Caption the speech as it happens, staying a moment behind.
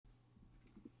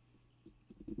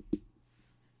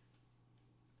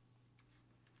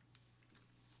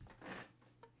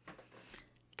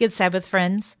Good Sabbath,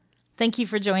 friends. Thank you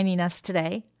for joining us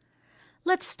today.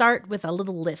 Let's start with a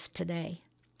little lift today.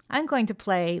 I'm going to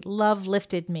play Love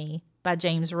Lifted Me by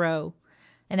James Rowe.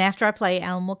 And after I play,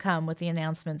 Alan will come with the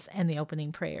announcements and the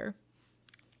opening prayer.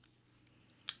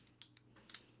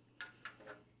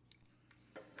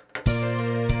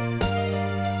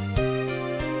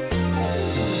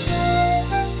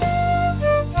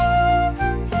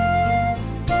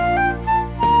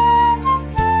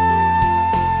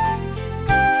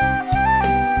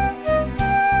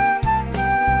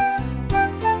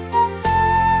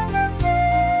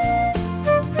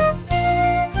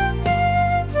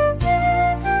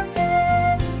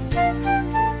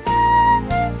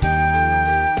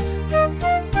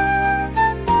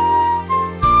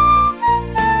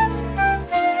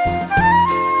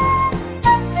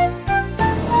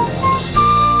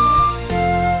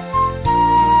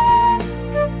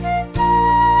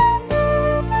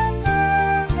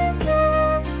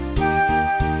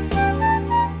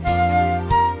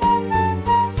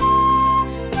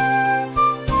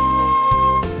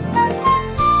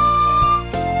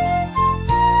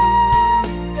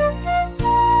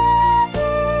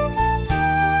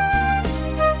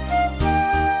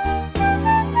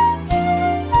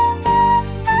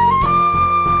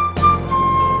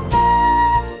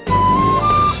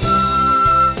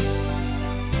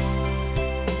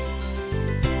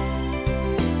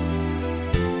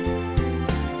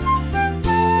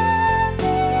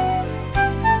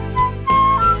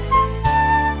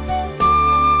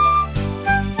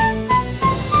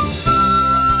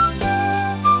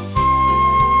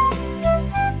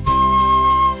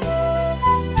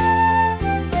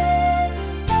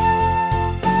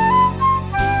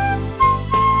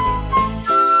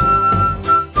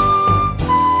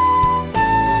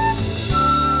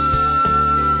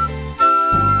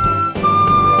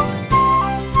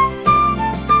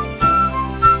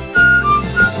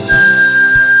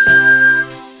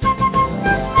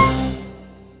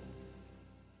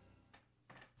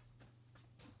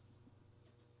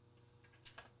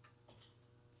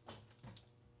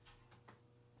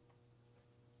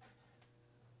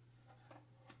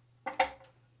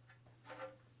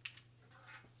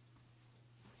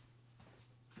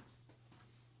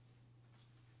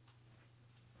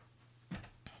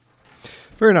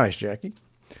 Very nice, Jackie.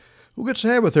 Well, good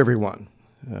Sabbath, everyone.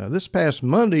 This past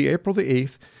Monday, April the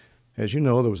 8th, as you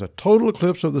know, there was a total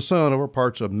eclipse of the sun over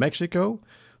parts of Mexico,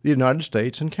 the United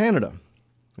States, and Canada.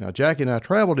 Now, Jackie and I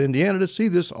traveled to Indiana to see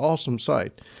this awesome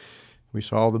sight. We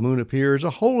saw the moon appear as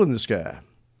a hole in the sky.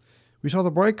 We saw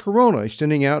the bright corona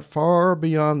extending out far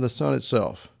beyond the sun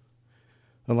itself.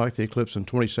 Unlike the eclipse in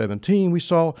 2017, we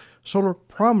saw solar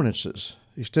prominences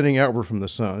extending outward from the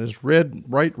sun, as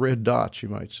bright red dots, you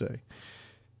might say.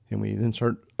 And we then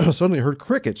suddenly heard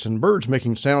crickets and birds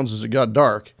making sounds as it got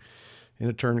dark, and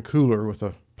it turned cooler with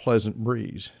a pleasant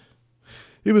breeze.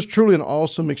 It was truly an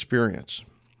awesome experience.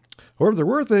 However, there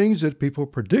were things that people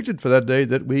predicted for that day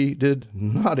that we did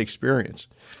not experience.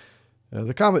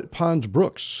 The comet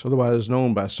Pons-Brooks, otherwise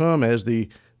known by some as the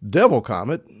Devil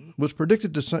Comet, was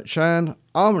predicted to shine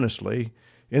ominously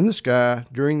in the sky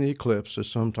during the eclipse as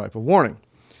some type of warning.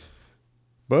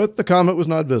 But the comet was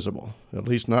not visible, at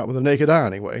least not with the naked eye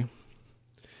anyway.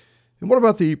 And what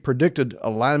about the predicted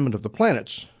alignment of the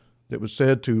planets that was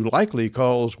said to likely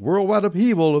cause worldwide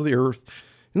upheaval of the Earth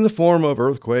in the form of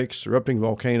earthquakes, erupting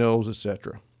volcanoes,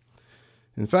 etc.?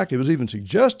 In fact, it was even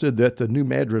suggested that the New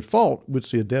Madrid Fault would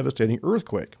see a devastating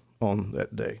earthquake on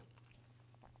that day.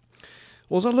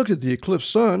 Well, as I looked at the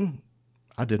eclipsed sun,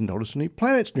 I didn't notice any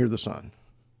planets near the sun.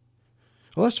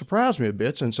 Well, that surprised me a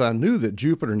bit, since I knew that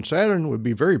Jupiter and Saturn would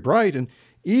be very bright and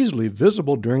easily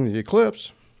visible during the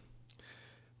eclipse.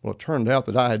 Well, it turned out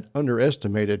that I had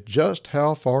underestimated just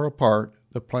how far apart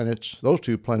those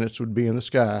two planets would be in the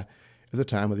sky at the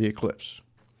time of the eclipse.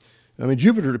 I mean,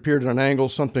 Jupiter appeared at an angle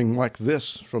something like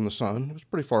this from the sun. It was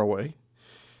pretty far away.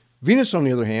 Venus, on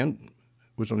the other hand,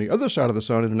 was on the other side of the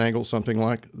sun at an angle something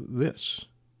like this.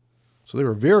 So they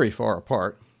were very far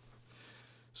apart.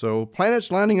 So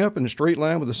planets lining up in a straight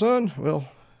line with the sun, well,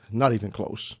 not even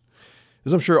close,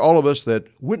 as I'm sure all of us that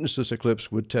witnessed this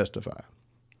eclipse would testify.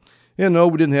 And no,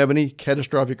 we didn't have any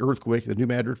catastrophic earthquake at the New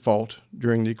Madrid Fault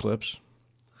during the eclipse.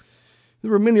 There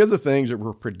were many other things that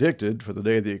were predicted for the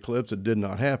day of the eclipse that did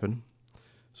not happen.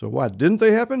 So why didn't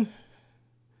they happen?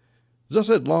 As I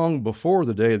said long before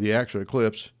the day of the actual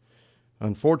eclipse,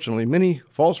 unfortunately, many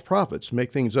false prophets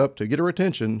make things up to get our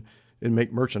attention and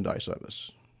make merchandise of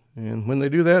us. And when they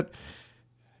do that,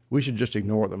 we should just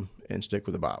ignore them and stick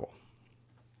with the Bible.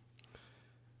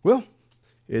 Well,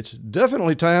 it's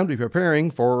definitely time to be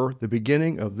preparing for the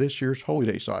beginning of this year's Holy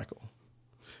Day cycle.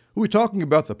 We'll be talking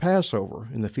about the Passover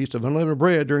and the Feast of Unleavened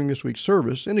Bread during this week's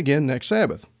service and again next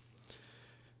Sabbath.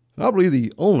 I believe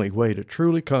the only way to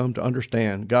truly come to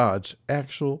understand God's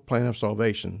actual plan of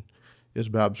salvation is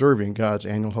by observing God's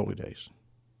annual holy days.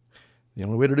 The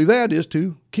only way to do that is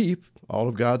to keep all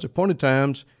of God's appointed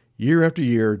times year after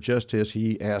year, just as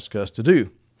He asks us to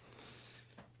do.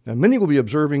 Now, many will be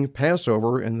observing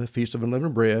Passover and the Feast of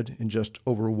Unleavened Bread in just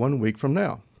over 1 week from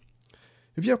now.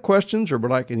 If you have questions or would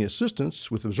like any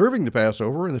assistance with observing the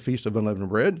Passover and the Feast of Unleavened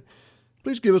Bread,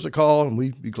 please give us a call and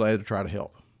we'd be glad to try to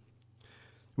help.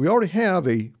 We already have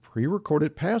a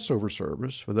pre-recorded Passover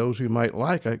service for those who might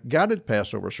like a guided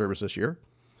Passover service this year.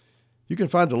 You can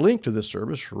find a link to this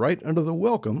service right under the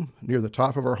welcome near the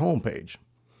top of our homepage.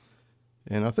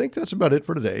 And I think that's about it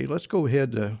for today. Let's go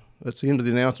ahead. That's the end of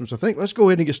the announcements. Let's go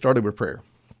ahead and get started with prayer.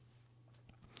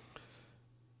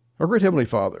 Our great Heavenly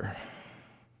Father,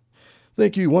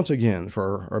 thank you once again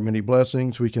for our many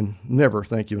blessings. We can never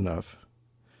thank you enough.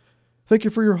 Thank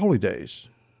you for your holy days,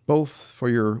 both for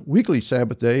your weekly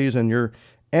Sabbath days and your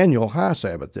annual high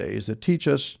Sabbath days that teach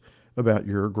us about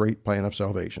your great plan of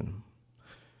salvation.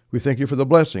 We thank you for the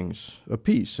blessings of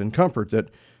peace and comfort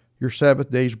that your Sabbath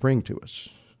days bring to us.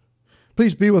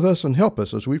 Please be with us and help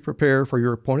us as we prepare for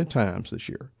your appointed times this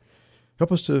year.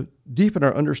 Help us to deepen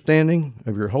our understanding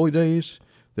of your holy days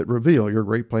that reveal your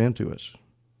great plan to us.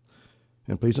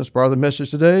 And please inspire the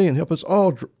message today and help us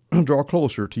all draw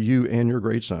closer to you and your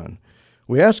great Son.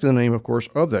 We ask in the name, of course,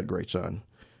 of that great Son,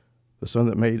 the Son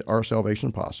that made our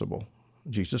salvation possible,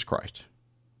 Jesus Christ.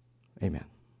 Amen.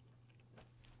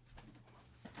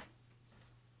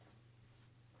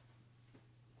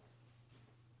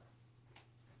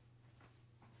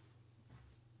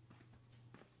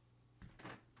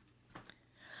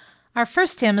 Our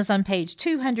first hymn is on page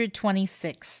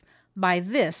 226, By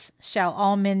This Shall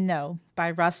All Men Know,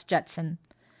 by Russ Judson.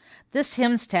 This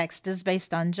hymn's text is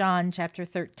based on John chapter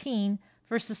 13,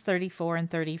 verses 34 and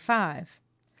 35.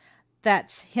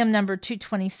 That's hymn number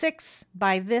 226,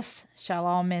 By This Shall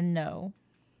All Men Know.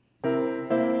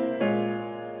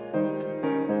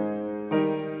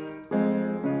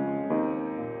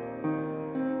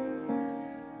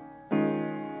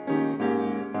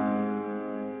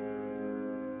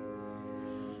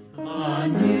 A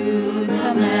new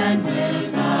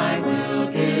commandment I will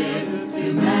give,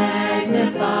 to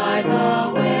magnify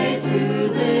the way to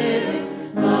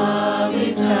live. Love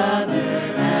each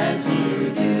other as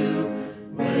you do,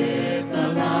 with the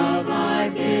love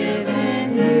I've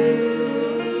given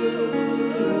you.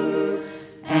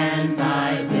 And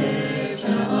by this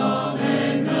shall all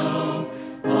men know,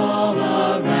 all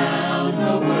around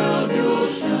the world you'll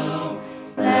show,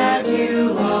 that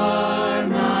you are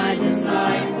my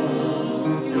disciple.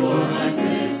 You're my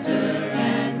sister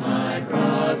and my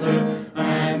brother,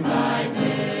 and by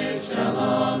this shall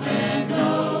all men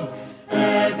know,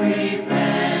 every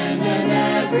friend and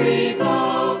every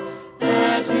foe,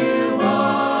 that you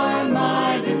are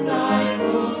my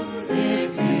disciples,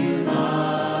 if you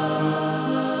love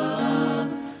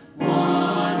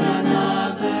one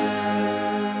another.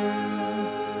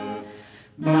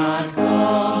 Not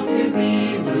called to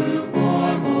be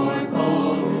lukewarm or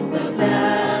cold, but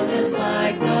zealous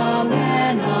like the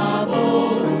men of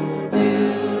old.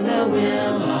 Do the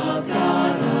will of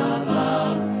God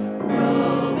above,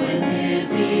 grow in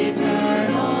His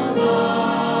eternal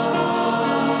love.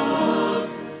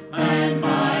 And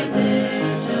by this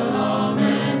shall all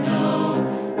men know,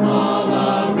 all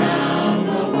around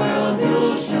the world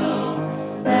you'll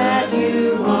show, that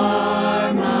you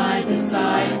are my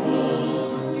disciples.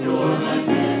 You're my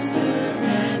sister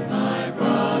and my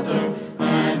brother,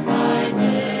 and by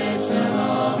this shall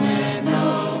all men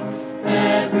know,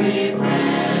 every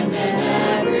friend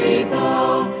and every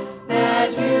foe,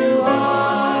 that you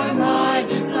are my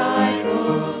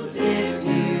disciples, if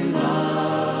you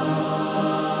love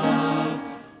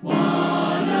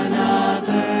one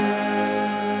another.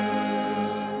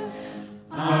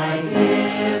 I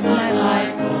give my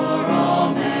life for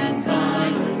all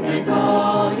mankind, and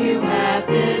call you at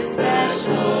this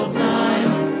special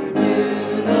time.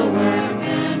 Do the work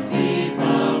and feed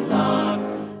the flock,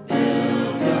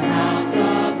 build your house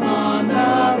upon the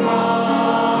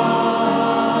rock.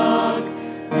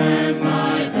 And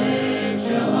by this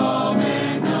shall all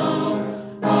men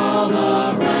know, all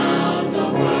around the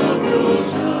world you'll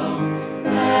show,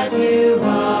 that you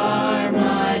are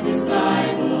my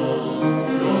disciples.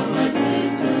 You're my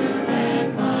sister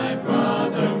and my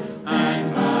brother,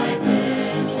 and by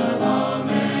this shall all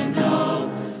men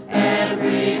know,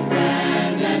 every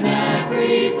friend and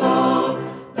every foe,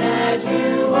 that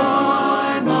you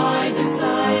are my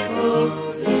disciples,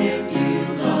 if you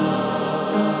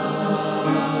love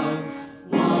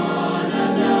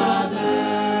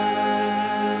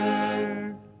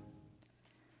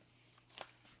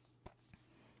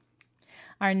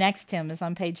Our next hymn is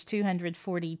on page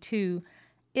 242,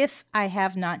 If I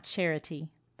Have Not Charity,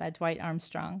 by Dwight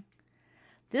Armstrong.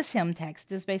 This hymn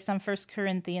text is based on 1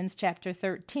 Corinthians chapter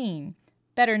 13,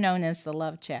 better known as the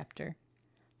love chapter.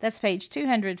 That's page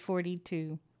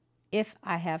 242, If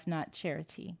I Have Not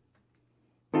Charity.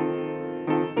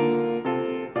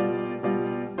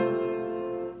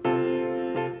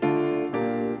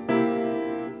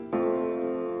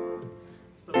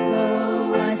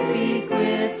 Though I speak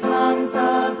with tongues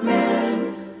of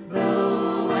men,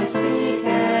 though I speak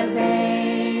as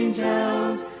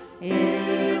angels,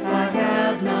 if I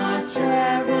have not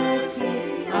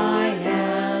charity, I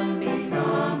am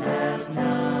become as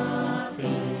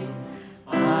nothing.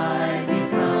 I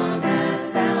become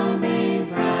as sounding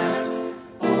brass,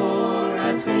 or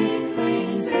a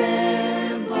twinkling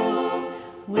cymbal.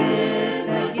 With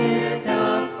the gift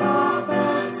of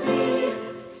prophecy,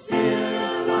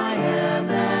 still I am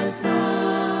as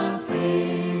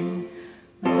nothing.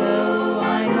 Though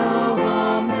I know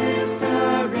all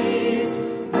mysteries,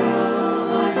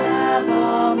 though I have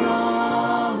all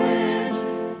knowledge,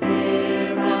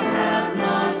 if I have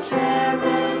not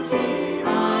charity,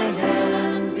 I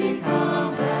am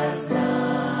become as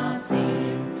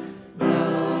nothing.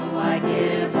 Though I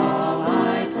give all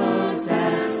I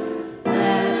possess,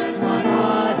 let my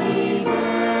body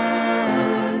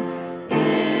burn.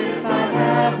 If I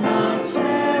have not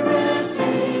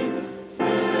charity,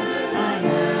 still I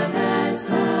am as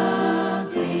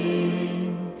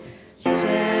nothing.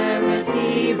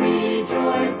 Charity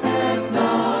rejoiceth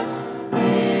not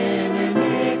in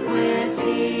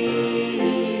iniquity,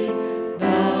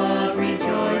 but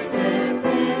rejoiceth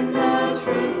in the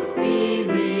truth,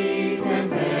 believes and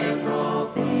bears all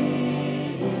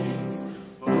things,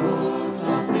 hopes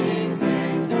all things,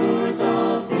 endures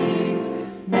all things,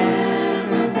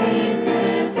 never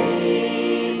thinketh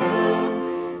evil.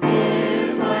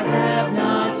 If I have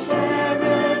not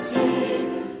charity,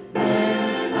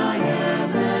 then I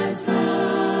am as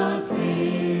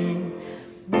nothing.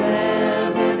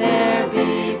 Whether there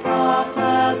be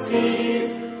prophecies,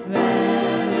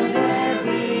 whether there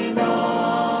be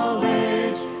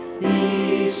knowledge,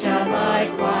 these shall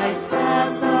likewise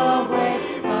pass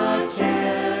away, but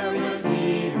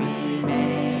charity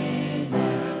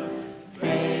remaineth.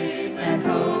 Faith and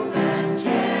hope and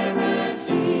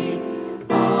charity,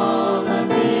 all of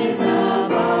these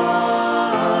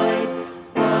abide,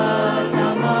 but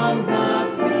among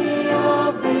the three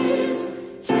of these,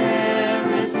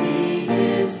 charity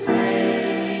is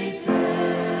greatest.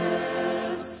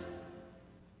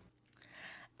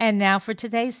 And now for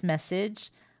today's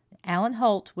message, Alan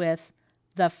Holt with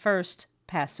The First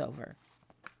Passover.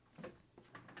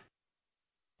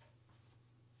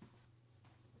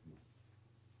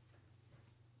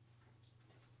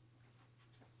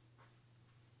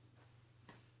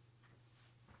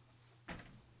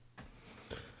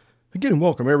 Again,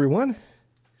 welcome everyone.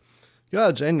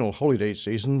 God's annual Holy Day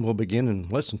season will begin in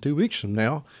less than 2 weeks from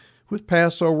now with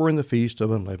Passover and the Feast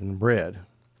of Unleavened Bread.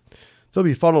 They'll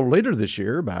be followed later this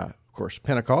year by, of course,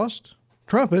 Pentecost,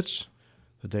 trumpets,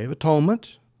 the Day of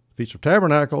Atonement, Feast of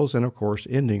Tabernacles, and, of course,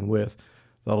 ending with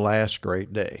the last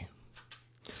great day.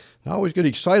 I always get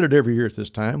excited every year at this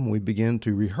time when we begin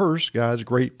to rehearse God's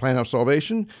great plan of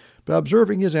salvation by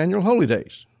observing His annual holy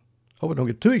days. Hope I don't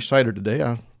get too excited today.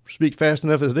 I speak fast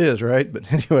enough as it is, right?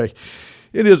 But anyway,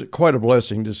 it is quite a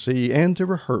blessing to see and to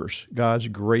rehearse God's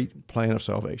great plan of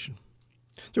salvation.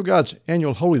 So God's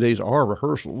annual holy days are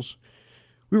rehearsals.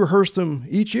 We rehearse them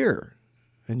each year,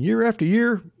 and year after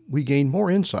year, we gain more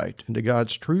insight into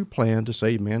God's true plan to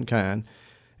save mankind,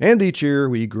 and each year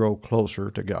we grow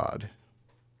closer to God.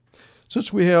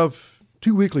 Since we have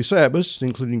 2 weekly Sabbaths,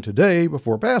 including today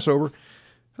before Passover,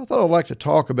 I thought I'd like to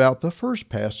talk about the first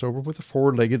Passover with the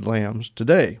four-legged lambs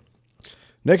today.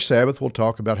 Next Sabbath, we'll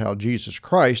talk about how Jesus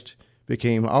Christ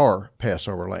became our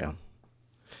Passover lamb.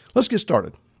 Let's get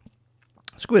started.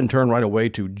 Let's go ahead and turn right away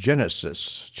to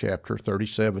Genesis chapter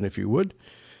 37, if you would.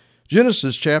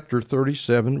 Genesis chapter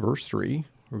 37, verse 3.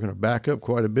 We're going to back up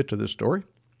quite a bit to this story.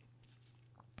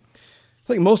 I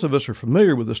think most of us are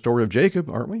familiar with the story of Jacob,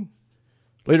 aren't we?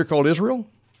 Later called Israel,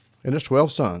 and his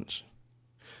 12 sons.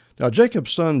 Now,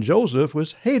 Jacob's son Joseph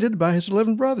was hated by his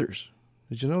 11 brothers.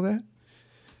 Did you know that?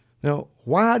 Now,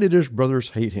 why did his brothers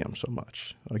hate him so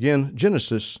much? Again,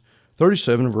 Genesis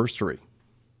 37, verse 3.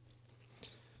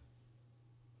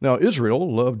 Now,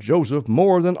 Israel loved Joseph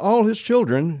more than all his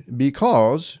children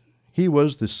because he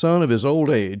was the son of his old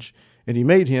age, and he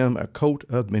made him a coat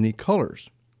of many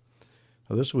colors.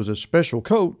 Now, this was a special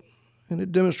coat, and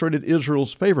it demonstrated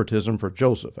Israel's favoritism for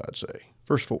Joseph, I'd say.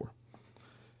 Verse 4.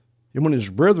 And when his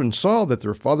brethren saw that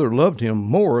their father loved him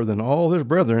more than all his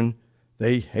brethren,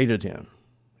 they hated him,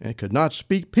 and could not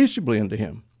speak peaceably unto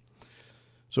him.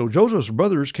 So Joseph's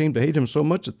brothers came to hate him so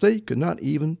much that they could not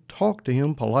even talk to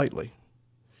him politely.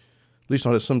 At least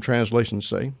not as some translations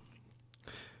say.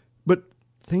 But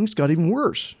things got even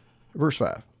worse. Verse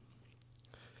 5.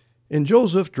 And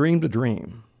Joseph dreamed a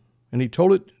dream, and he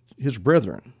told it his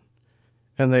brethren,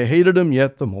 and they hated him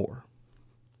yet the more.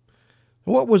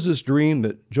 And what was this dream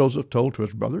that Joseph told to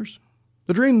his brothers?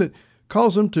 The dream that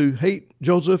caused them to hate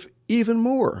Joseph even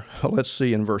more. Let's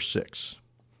see in verse 6.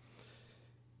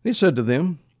 He said to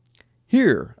them,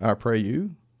 Hear, I pray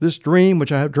you, this dream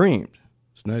which I have dreamed.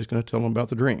 So now he's going to tell them about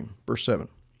the dream. Verse 7.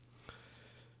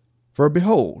 For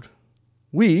behold,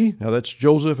 we, now that's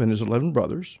Joseph and his 11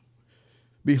 brothers,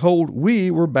 behold, we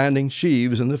were binding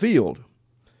sheaves in the field,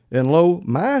 and lo,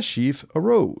 my sheaf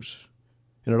arose,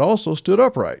 and it also stood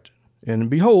upright. And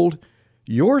behold,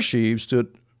 your sheaves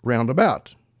stood round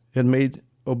about, and made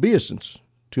obeisance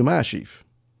to my sheaf.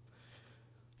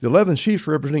 The 11 sheaves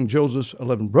representing Joseph's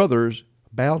 11 brothers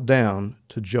bowed down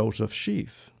to Joseph's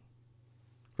sheaf.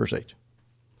 Verse 8.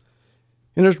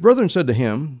 And his brethren said to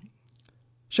him,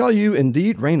 Shall you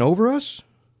indeed reign over us?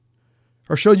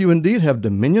 Or shall you indeed have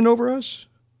dominion over us?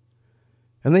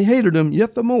 And they hated him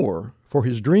yet the more for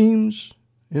his dreams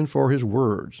and for his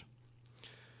words.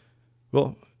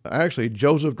 Well, actually,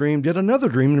 Joseph dreamed yet another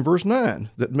dream in verse 9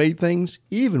 that made things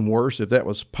even worse, if that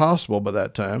was possible by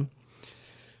that time.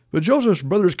 But Joseph's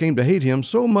brothers came to hate him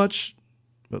so much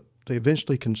that they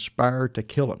eventually conspired to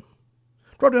kill him.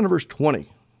 Drop down to verse 20.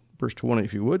 Verse 20,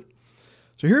 if you would.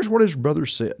 So here's what his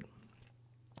brothers said.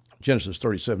 Genesis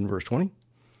 37, verse 20.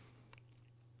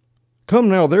 Come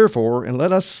now, therefore, and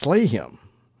let us slay him,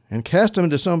 and cast him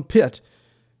into some pit,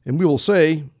 and we will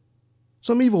say,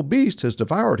 Some evil beast has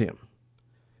devoured him,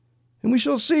 and we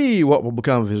shall see what will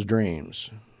become of his dreams.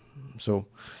 So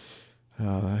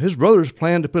his brothers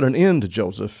planned to put an end to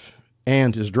Joseph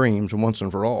and his dreams once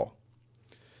and for all.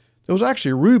 It was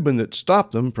actually Reuben that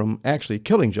stopped them from actually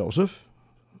killing Joseph.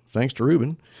 Thanks to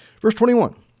Reuben. Verse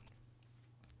 21.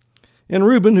 And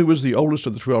Reuben, who was the oldest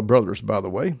of the 12 brothers, by the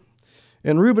way,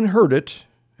 and Reuben heard it,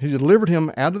 he delivered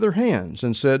him out of their hands,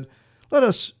 and said, Let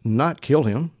us not kill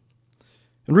him.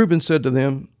 And Reuben said to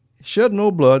them, Shed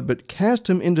no blood, but cast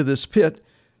him into this pit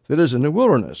that is in the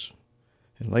wilderness,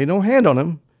 and lay no hand on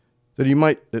him, that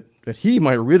he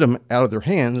might rid him out of their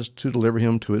hands to deliver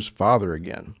him to his father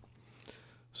again.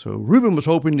 So Reuben was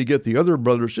hoping to get the other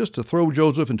brothers just to throw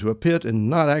Joseph into a pit and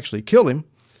not actually kill him.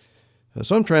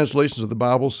 Some translations of the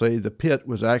Bible say the pit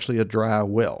was actually a dry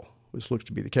well, which looks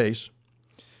to be the case.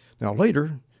 Now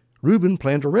later, Reuben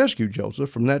planned to rescue Joseph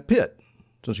from that pit,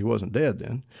 since he wasn't dead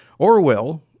then, or a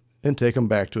well, and take him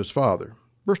back to his father.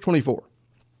 Verse 24.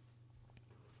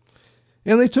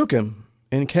 And they took him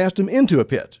and cast him into a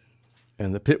pit,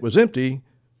 and the pit was empty,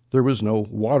 there was no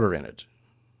water in it.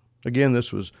 Again,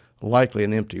 this was likely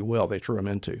an empty well they threw him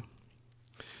into.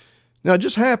 Now it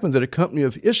just happened that a company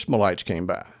of Ishmaelites came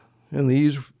by, and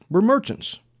these were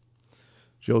merchants.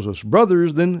 Joseph's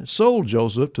brothers then sold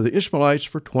Joseph to the Ishmaelites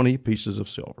for 20 pieces of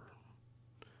silver.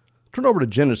 Turn over to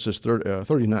Genesis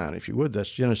 39, if you would.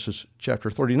 That's Genesis chapter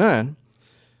 39,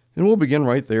 and we'll begin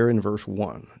right there in verse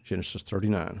 1, Genesis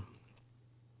 39.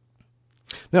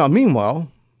 Now,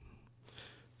 meanwhile,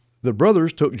 the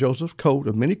brothers took Joseph's coat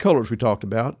of many colors we talked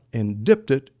about and dipped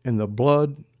it in the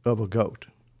blood of a goat.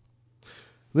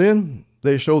 Then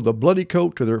they showed the bloody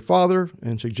coat to their father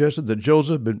and suggested that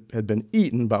Joseph had been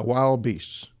eaten by wild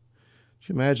beasts.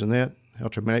 Can you imagine that? How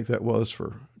traumatic that was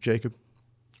for Jacob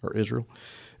or Israel.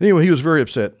 Anyway, he was very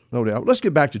upset, no doubt. Let's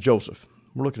get back to Joseph.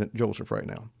 We're looking at Joseph right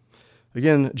now.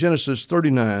 Again, Genesis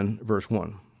 39, verse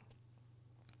 1.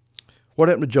 What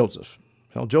happened to Joseph?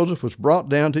 Well, Joseph was brought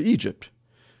down to Egypt,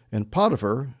 and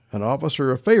Potiphar, an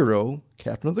officer of Pharaoh,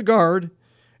 captain of the guard,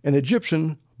 an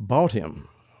Egyptian, bought him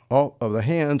out of the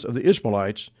hands of the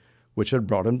Ishmaelites, which had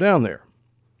brought him down there.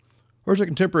 Or as a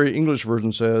contemporary English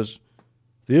version says,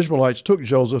 the Ishmaelites took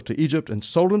Joseph to Egypt and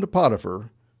sold him to Potiphar,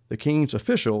 the king's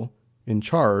official in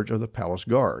charge of the palace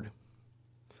guard.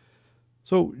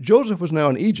 So Joseph was now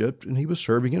in Egypt, and he was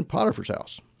serving in Potiphar's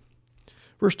house.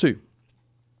 Verse 2.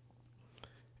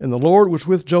 And the Lord was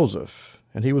with Joseph,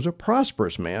 and he was a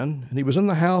prosperous man, and he was in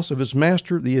the house of his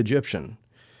master the Egyptian.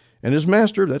 And his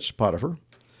master, that's Potiphar,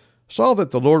 saw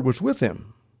that the Lord was with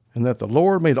him, and that the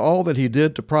Lord made all that he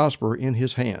did to prosper in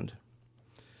his hand.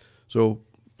 So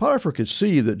Potiphar could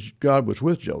see that God was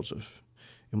with Joseph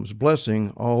and was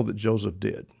blessing all that Joseph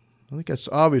did. I think that's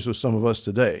obvious with some of us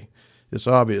today. It's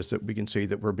obvious that we can see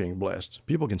that we're being blessed.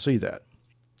 People can see that.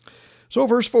 So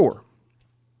verse 4.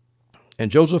 And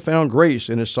Joseph found grace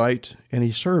in his sight, and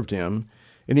he served him,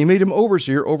 and he made him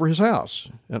overseer over his house,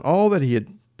 and all that he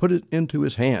had put it into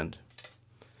his hand.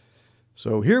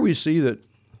 So here we see that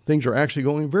things are actually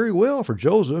going very well for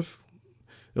Joseph,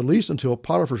 at least until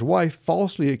Potiphar's wife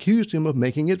falsely accused him of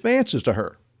making advances to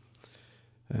her.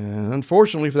 And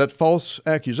unfortunately for that false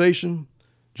accusation,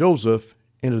 Joseph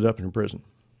ended up in prison.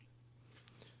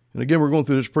 And again, we're going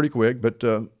through this pretty quick, but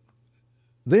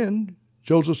then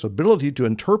Joseph's ability to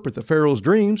interpret the Pharaoh's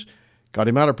dreams got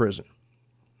him out of prison.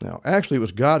 Now, actually, it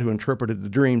was God who interpreted the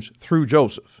dreams through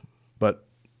Joseph, but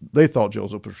they thought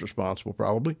Joseph was responsible,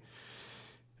 probably.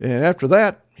 And after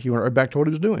that, he went right back to what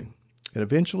he was doing. And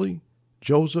eventually,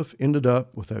 Joseph ended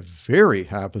up with a very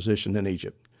high position in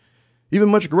Egypt, even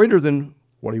much greater than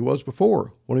what he was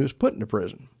before when he was put into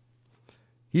prison.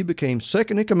 He became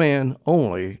second in command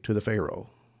only to the Pharaoh.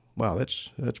 Wow,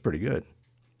 that's pretty good.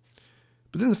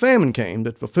 But then the famine came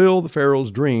that fulfilled the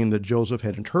Pharaoh's dream that Joseph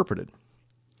had interpreted.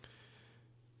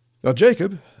 Now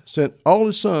Jacob sent all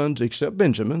his sons except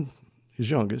Benjamin, his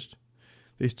youngest.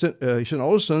 He sent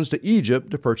all his sons to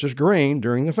Egypt to purchase grain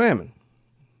during the famine.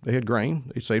 They had grain.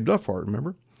 They saved up for it,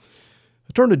 remember?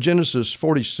 Turn to Genesis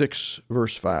 46,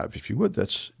 verse 5, if you would.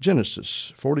 That's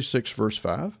Genesis 46, verse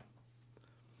 5.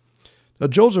 Now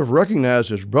Joseph recognized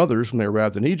his brothers when they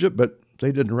arrived in Egypt, but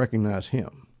they didn't recognize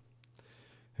him.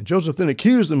 And Joseph then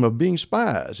accused them of being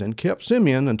spies and kept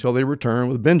Simeon until they returned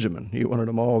with Benjamin. He wanted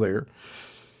them all there.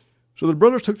 So the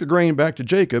brothers took the grain back to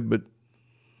Jacob, but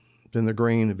then the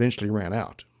grain eventually ran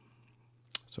out.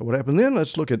 So what happened then?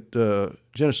 Let's look at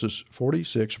Genesis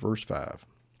 46, verse 5.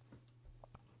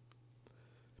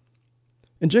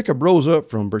 And Jacob rose up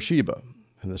from Beersheba,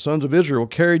 and the sons of Israel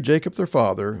carried Jacob their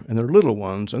father, and their little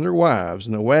ones, and their wives,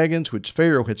 and the wagons which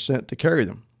Pharaoh had sent to carry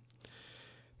them.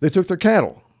 They took their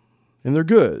cattle and their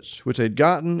goods, which they had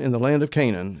gotten in the land of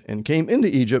Canaan, and came into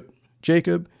Egypt,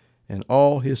 Jacob and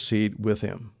all his seed with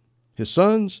him, his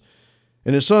sons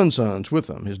and his sons' sons with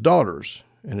them, his daughters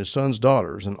and his sons'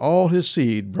 daughters, and all his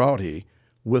seed brought he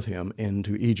with him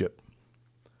into Egypt.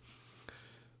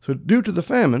 So due to the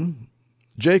famine,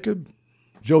 Jacob,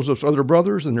 Joseph's other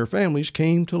brothers, and their families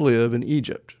came to live in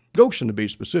Egypt, Goshen to be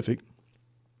specific.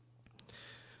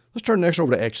 Let's turn next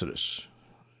over to Exodus.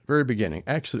 Very beginning,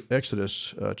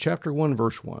 Exodus chapter 1,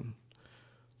 verse 1,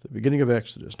 the beginning of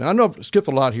Exodus. Now, I know I've skipped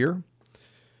a lot here,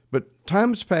 but time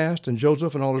has passed, and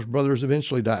Joseph and all his brothers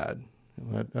eventually died.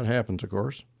 That happens, of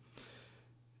course.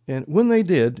 And when they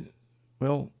did,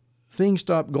 well, things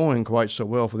stopped going quite so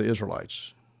well for the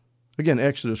Israelites. Again,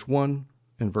 Exodus 1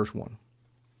 and verse 1.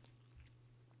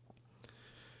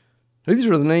 Now, these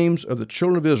are the names of the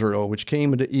children of Israel which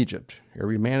came into Egypt.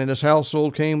 Every man in his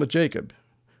household came with Jacob: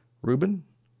 Reuben,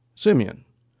 Simeon,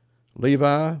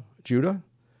 Levi, Judah,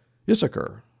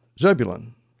 Issachar,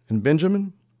 Zebulun, and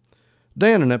Benjamin,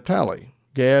 Dan and Naphtali,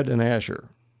 Gad and Asher.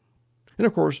 And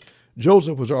of course,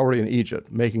 Joseph was already in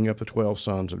Egypt, making up the 12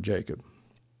 sons of Jacob.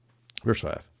 Verse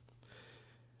 5.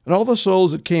 And all the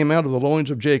souls that came out of the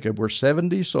loins of Jacob were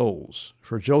 70 souls,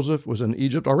 for Joseph was in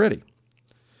Egypt already.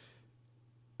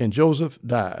 And Joseph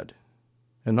died,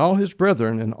 and all his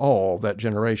brethren and all that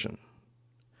generation.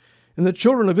 And the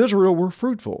children of Israel were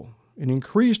fruitful, and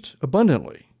increased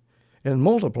abundantly, and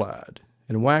multiplied,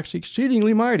 and waxed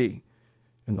exceedingly mighty,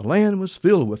 and the land was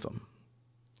filled with them.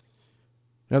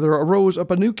 Now there arose up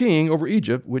a new king over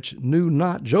Egypt, which knew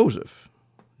not Joseph.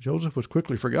 Joseph was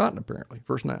quickly forgotten, apparently.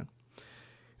 Verse 9. And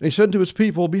he said to his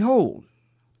people, Behold,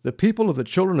 the people of the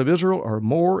children of Israel are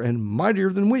more and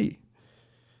mightier than we.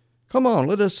 Come on,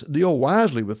 let us deal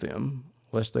wisely with them,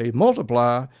 lest they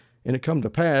multiply, and it come to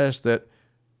pass that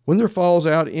when there falls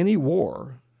out any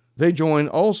war, they join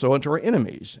also unto our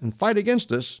enemies, and fight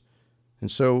against us,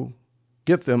 and so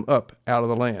get them up out of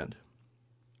the land.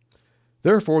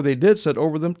 Therefore they did set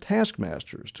over them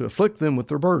taskmasters, to afflict them with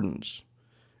their burdens.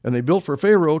 And they built for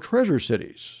Pharaoh treasure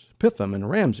cities, Pithom and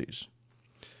Ramses.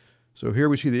 So here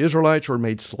we see the Israelites were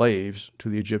made slaves to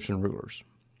the Egyptian rulers.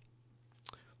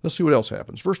 Let's see what else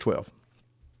happens. Verse 12.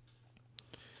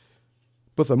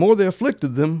 But the more they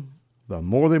afflicted them, the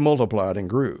more they multiplied and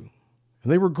grew.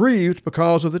 And they were grieved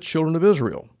because of the children of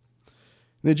Israel.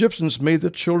 And the Egyptians made the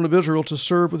children of Israel to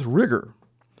serve with rigor.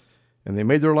 And they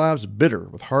made their lives bitter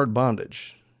with hard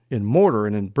bondage, in mortar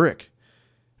and in brick,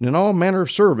 and in all manner of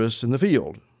service in the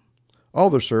field. All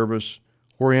their service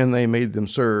wherein they made them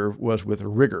serve was with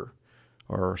rigor,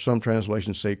 or some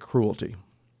translations say cruelty.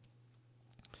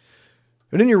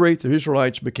 At any rate, the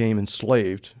Israelites became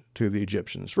enslaved to the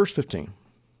Egyptians. Verse 15.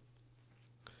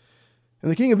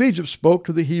 And the king of Egypt spoke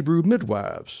to the Hebrew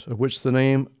midwives, of which the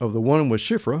name of the one was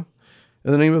Shiphrah,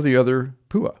 and the name of the other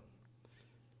Puah.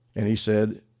 And he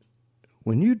said,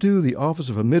 when you do the office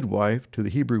of a midwife to the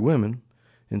Hebrew women,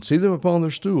 and see them upon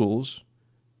their stools,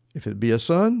 if it be a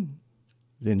son,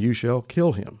 then you shall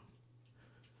kill him.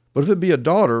 But if it be a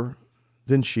daughter,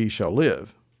 then she shall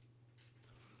live.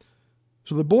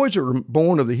 So the boys that were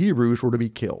born of the Hebrews were to be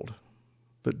killed.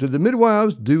 But did the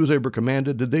midwives do as they were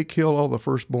commanded? Did they kill all the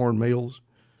firstborn males?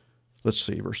 Let's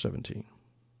see, verse 17.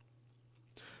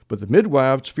 But the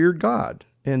midwives feared God,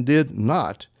 and did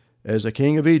not, as the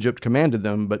king of Egypt commanded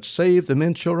them, but saved the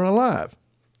men children alive.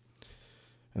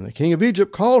 And the king of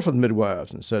Egypt called for the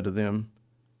midwives, and said to them,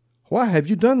 Why have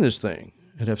you done this thing,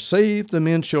 and have saved the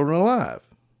men children alive?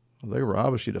 Well, they were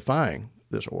obviously defying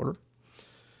this order.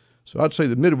 So I'd say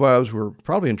the midwives were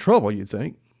probably in trouble, you'd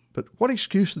think. But what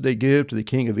excuse did they give to the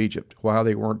king of Egypt why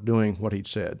they weren't doing what he'd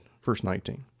said? Verse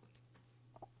 19.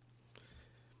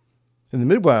 And the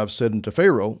midwives said unto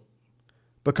Pharaoh,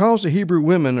 Because the Hebrew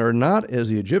women are not as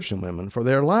the Egyptian women, for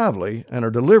they are lively, and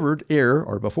are delivered ere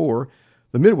or before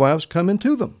the midwives come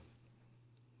into them.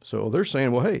 So they're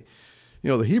saying, well, hey,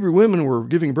 the Hebrew women were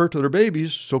giving birth to their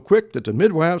babies so quick that the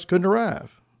midwives couldn't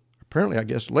arrive. Apparently, I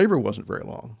guess labor wasn't very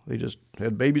long. They just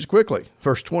had babies quickly.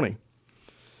 Verse 20.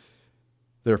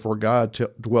 Therefore God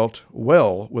dwelt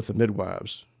well with the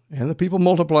midwives, and the people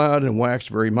multiplied and waxed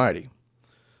very mighty.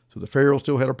 So the Pharaoh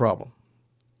still had a problem.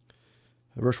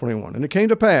 Verse 21. And it came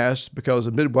to pass, because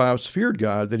the midwives feared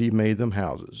God, that he made them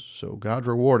houses. So God's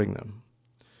rewarding them.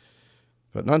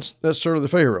 But not necessarily the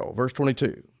Pharaoh. Verse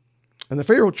 22. And the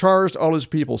Pharaoh charged all his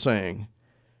people, saying,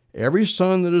 Every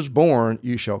son that is born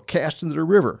you shall cast into the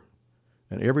river,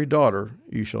 and every daughter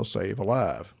you shall save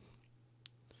alive.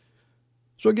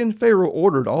 So again, Pharaoh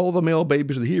ordered all the male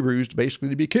babies of the Hebrews basically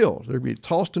to be killed. They'd be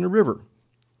tossed in the river.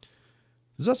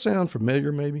 Does that sound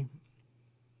familiar, maybe?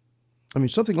 I mean,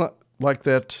 something like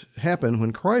that happened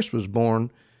when Christ was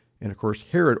born, and of course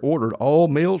Herod ordered all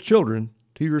male children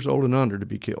 2 years old and under to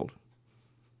be killed.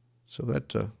 So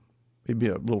that may be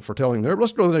a little foretelling there. But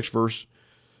let's go to the next verse.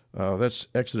 That's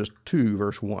Exodus 2,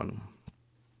 verse 1.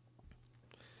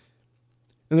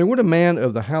 And there went a man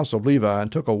of the house of Levi, and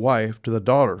took a wife to a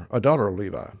daughter of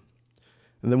Levi.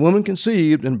 And the woman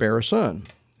conceived and bare a son.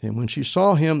 And when she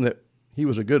saw him that he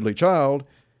was a goodly child,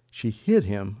 she hid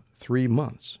him 3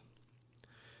 months.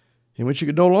 And when she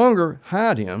could no longer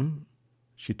hide him,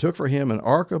 she took for him an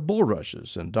ark of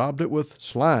bulrushes, and daubed it with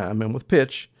slime and with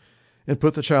pitch, and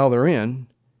put the child therein,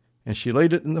 and she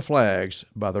laid it in the flags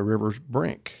by the river's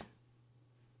brink.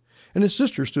 And his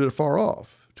sister stood afar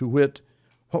off, to wit,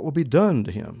 what will be done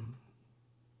to him?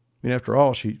 I mean, after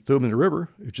all, she threw him in the river,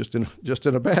 just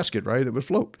in a basket, right, that would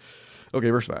float. Okay,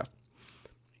 verse 5.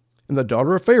 And the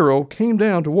daughter of Pharaoh came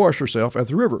down to wash herself at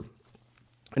the river,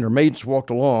 and her maids walked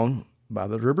along by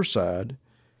the river's side,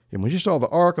 and when she saw the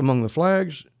ark among the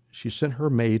flags, she sent her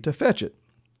maid to fetch it.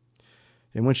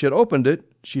 And when she had opened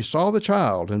it, she saw the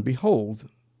child, and behold,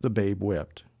 the babe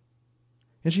wept.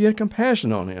 And she had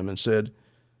compassion on him, and said,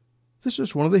 This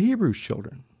is one of the Hebrews'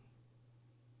 children.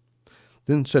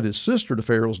 Then said his sister to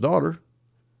Pharaoh's daughter,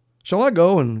 Shall I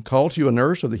go and call to you a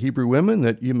nurse of the Hebrew women,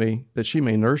 that she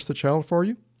may nurse the child for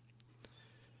you?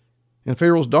 And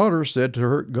Pharaoh's daughter said to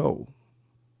her, Go.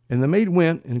 And the maid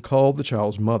went and called the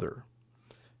child's mother.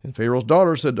 And Pharaoh's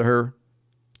daughter said to her,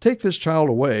 Take this child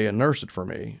away and nurse it for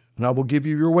me, and I will give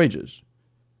you your wages.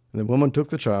 And the woman took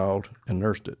the child and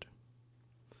nursed it.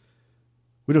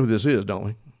 We know who this is, don't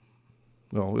we?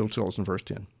 Well, it'll tell us in verse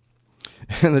 10.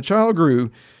 And the child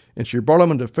grew, and she brought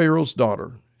him unto Pharaoh's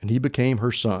daughter, and he became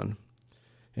her son.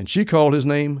 And she called his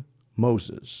name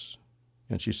Moses.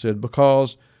 And she said,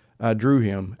 Because I drew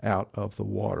him out of the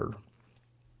water.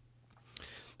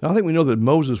 Now, I think we know that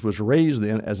Moses was raised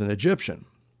then as an Egyptian.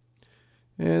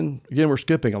 And again, we're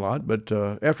skipping a lot, but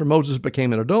after Moses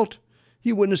became an adult,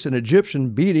 he witnessed an Egyptian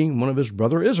beating one of his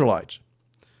brother Israelites.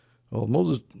 Well,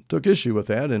 Moses took issue with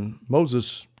that, and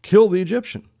Moses killed the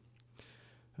Egyptian.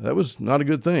 That was not a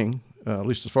good thing, at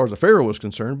least as far as the Pharaoh was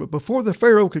concerned. But before the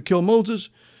Pharaoh could kill Moses,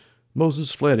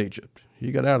 Moses fled Egypt.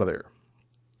 He got out of there.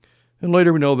 And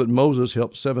later we know that Moses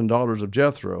helped 7 daughters of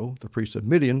Jethro, the priest of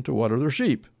Midian, to water their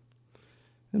sheep.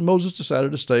 And Moses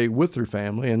decided to stay with their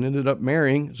family and ended up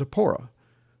marrying Zipporah,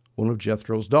 one of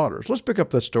Jethro's daughters. Let's pick up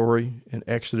that story in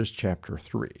Exodus chapter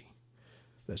 3.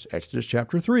 That's Exodus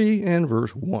chapter 3 and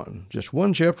verse 1. Just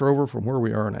one chapter over from where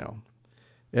we are now.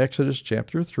 Exodus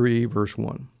chapter 3, verse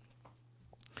 1.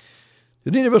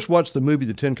 Did any of us watch the movie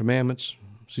The Ten Commandments?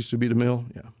 Cecil B.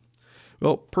 DeMille? Yeah.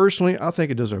 Well, personally, I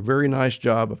think it does a very nice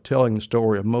job of telling the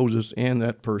story of Moses and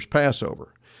that first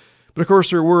Passover. But of course,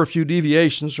 there were a few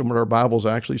deviations from what our Bibles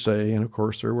actually say, and of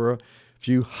course, there were a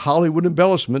few Hollywood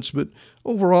embellishments, but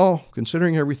overall,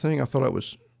 considering everything, I thought it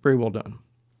was very well done.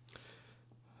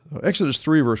 Exodus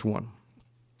 3, verse 1.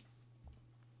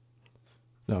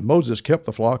 Now Moses kept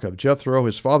the flock of Jethro,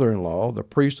 his father-in-law, the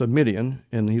priest of Midian,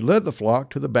 and he led the flock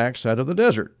to the backside of the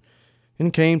desert,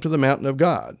 and came to the mountain of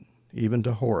God, even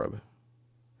to Horeb.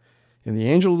 And the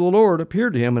angel of the Lord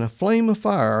appeared to him in a flame of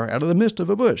fire out of the midst of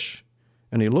a bush.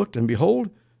 And he looked, and behold,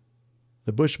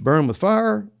 the bush burned with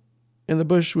fire, and the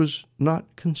bush was not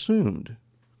consumed.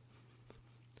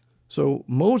 So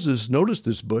Moses noticed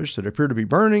this bush that appeared to be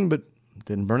burning, but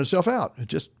didn't burn itself out. It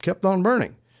just kept on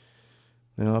burning.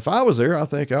 Now, if I was there, I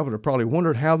think I would have probably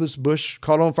wondered how this bush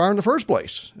caught on fire in the first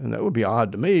place. And that would be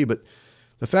odd to me, but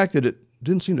the fact that it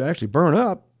didn't seem to actually burn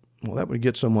up, well, that would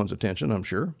get someone's attention, I'm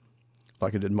sure,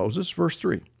 like it did Moses. Verse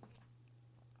 3.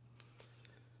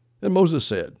 Then Moses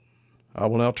said, I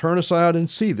will now turn aside and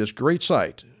see this great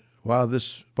sight, while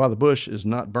the bush is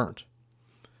not burnt.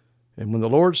 And when the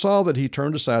Lord saw that he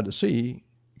turned aside to see,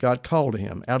 God called to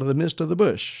him out of the midst of the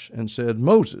bush and said,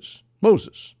 Moses,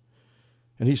 Moses.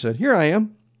 And he said, Here I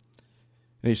am.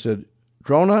 And he said,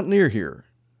 Draw not near here.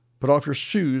 Put off your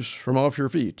shoes from off your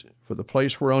feet, for the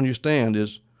place whereon you stand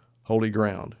is holy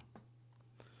ground.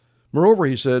 Moreover,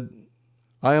 he said,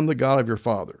 I am the God of your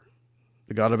father,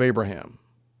 the God of Abraham,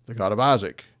 the God of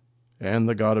Isaac, and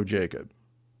the God of Jacob.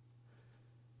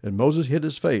 And Moses hid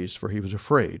his face, for he was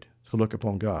afraid to look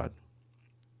upon God.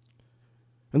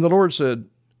 And the Lord said,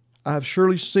 I have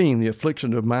surely seen the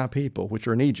affliction of my people which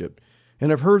are in Egypt, and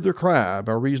have heard their cry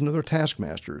by reason of their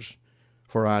taskmasters,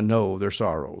 for I know their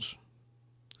sorrows.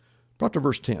 Brought to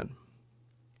verse 10.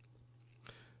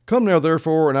 Come now,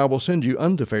 therefore, and I will send you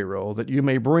unto Pharaoh, that you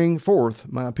may bring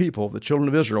forth my people, the children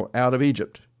of Israel, out of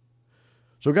Egypt.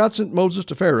 So God sent Moses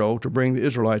to Pharaoh to bring the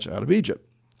Israelites out of Egypt.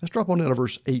 Let's drop on down to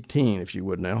verse 18, if you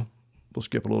would now. We'll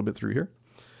skip a little bit through here.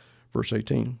 Verse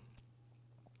 18.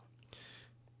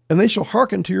 And they shall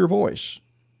hearken to your voice,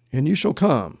 and you shall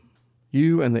come,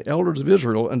 you and the elders of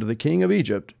Israel, unto the king of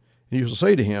Egypt, and you shall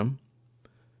say to him,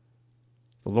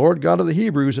 The Lord God of the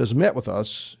Hebrews has met with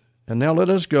us, and now let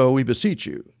us go, we beseech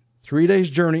you, 3 days'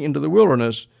 journey into the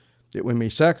wilderness, that we may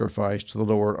sacrifice to the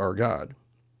Lord our God.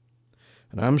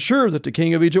 And I am sure that the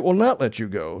king of Egypt will not let you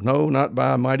go, no, not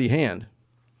by a mighty hand.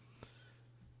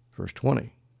 Verse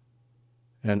 20.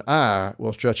 And I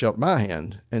will stretch out my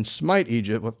hand, and smite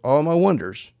Egypt with all my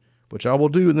wonders, which I will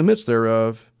do in the midst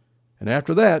thereof, and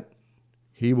after that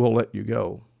he will let you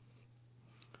go.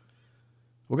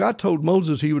 Well, God told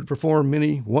Moses he would perform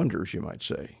many wonders, you might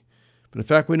say. But in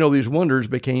fact, we know these wonders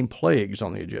became plagues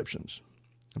on the Egyptians.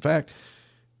 In fact,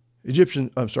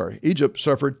 Egypt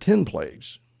suffered 10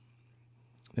 plagues.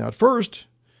 Now, at first,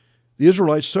 the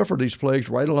Israelites suffered these plagues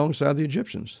right alongside the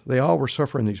Egyptians. They all were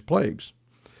suffering these plagues.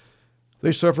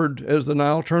 They suffered as the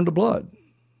Nile turned to blood.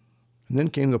 And then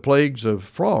came the plagues of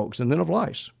frogs and then of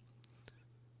lice.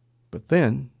 But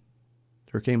then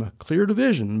there came a clear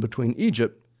division between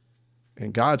Egypt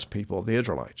and God's people, the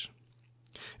Israelites.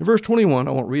 In verse 21,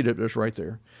 I won't read it, it's right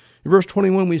there. In verse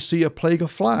 21, we see a plague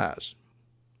of flies.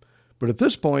 But at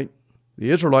this point, the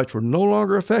Israelites were no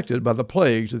longer affected by the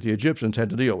plagues that the Egyptians had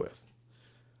to deal with.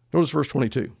 Notice verse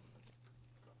 22.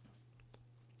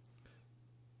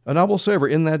 And I will sever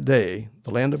in that day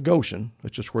the land of Goshen,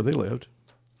 that's just where they lived,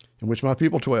 in which my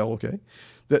people dwell,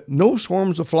 that no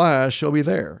swarms of flies shall be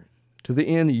there, to the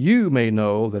end you may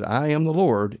know that I am the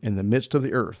Lord in the midst of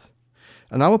the earth.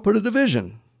 And I will put a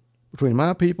division between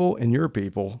my people and your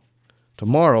people.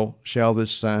 Tomorrow shall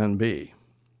this sign be.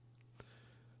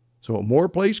 So more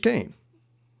plagues came.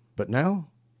 But now,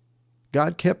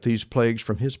 God kept these plagues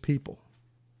from his people.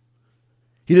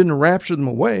 He didn't rapture them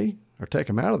away or take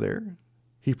them out of there.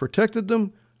 He protected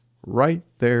them right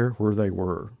there where they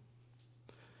were.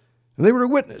 And they were a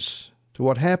witness to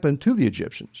what happened to the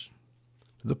Egyptians,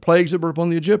 to the plagues that were upon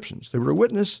the Egyptians. They were a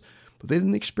witness, but they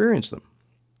didn't experience them.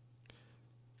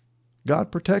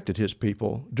 God protected his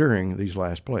people during these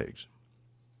last plagues.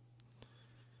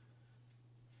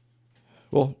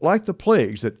 Well, like the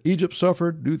plagues that Egypt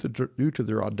suffered due to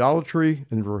their idolatry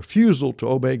and refusal to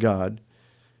obey God,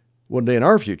 one day in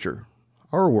our future,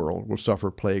 our world will suffer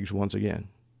plagues once again,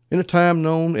 in a time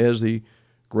known as the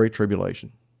Great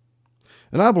Tribulation.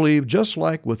 And I believe, just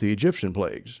like with the Egyptian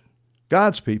plagues,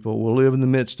 God's people will live in the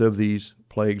midst of these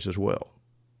plagues as well.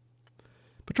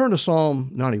 But turn to Psalm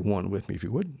 91 with me, if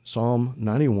you would. Psalm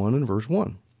 91 and verse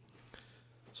 1.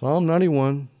 Psalm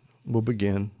 91 will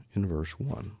begin in verse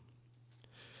 1.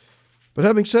 But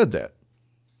having said that,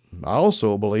 I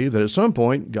also believe that at some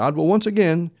point God will once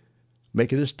again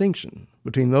make a distinction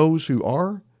between those who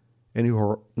are and who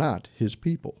are not his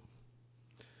people.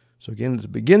 So again, at the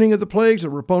beginning of the plagues that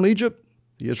were upon Egypt,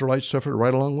 the Israelites suffered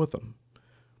right along with them.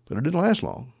 But it didn't last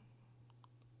long.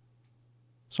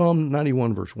 Psalm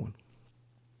 91, verse 1.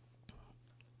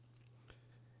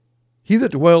 He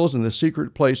that dwells in the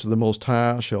secret place of the Most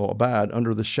High shall abide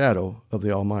under the shadow of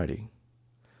the Almighty.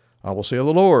 I will say of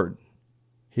the Lord,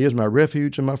 He is my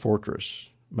refuge and my fortress.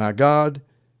 My God,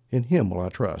 in Him will I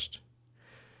trust.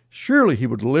 Surely He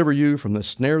will deliver you from the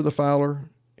snare of the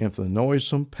fowler and from the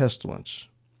noisome pestilence.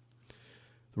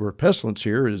 The word pestilence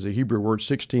here is the Hebrew word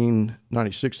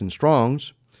 1696 in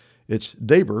Strong's. It's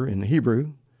daber in the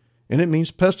Hebrew, and it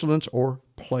means pestilence or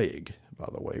plague, by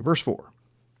the way. Verse 4.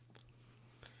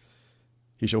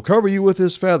 He shall cover you with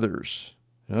His feathers,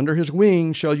 and under His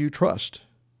wings shall you trust.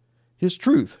 His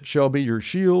truth shall be your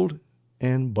shield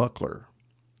and buckler.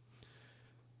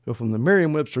 So from the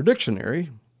Merriam-Webster Dictionary,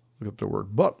 look up the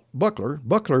word buckler.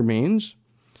 Buckler means,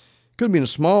 could mean a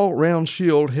small round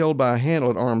shield held by a handle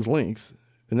at arm's length,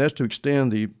 and that's to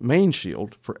extend the main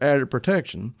shield for added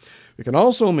protection. It can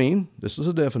also mean, this is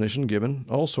a definition given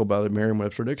also by the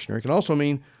Merriam-Webster Dictionary, it can also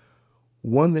mean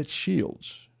one that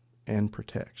shields and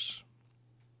protects.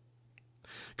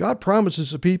 God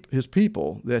promises His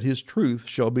people that His truth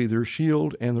shall be their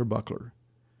shield and their buckler,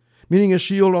 meaning a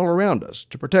shield all around us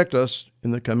to protect us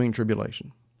in the coming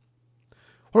tribulation.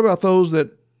 What about those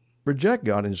that reject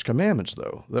God and His commandments,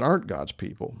 though, that aren't God's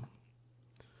people?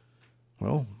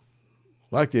 Well,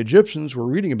 like the Egyptians we're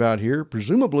reading about here,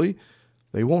 presumably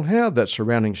they won't have that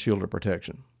surrounding shield of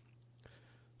protection.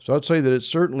 So I'd say that it's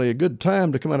certainly a good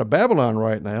time to come out of Babylon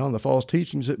right now and the false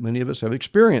teachings that many of us have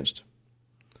experienced.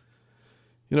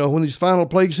 You know, when these final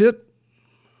plagues hit,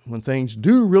 when things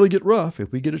do really get rough,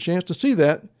 if we get a chance to see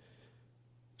that,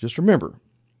 just remember,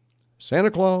 Santa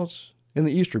Claus and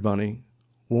the Easter Bunny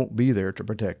won't be there to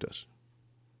protect us.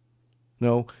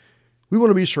 No, we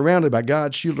want to be surrounded by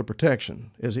God's shield of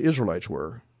protection, as the Israelites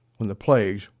were when the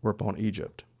plagues were upon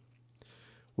Egypt.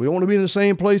 We don't want to be in the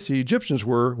same place the Egyptians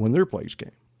were when their plagues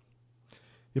came.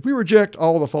 If we reject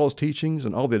all the false teachings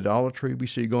and all the idolatry we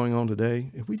see going on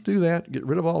today, if we do that, get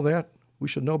rid of all that, we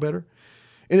should know better.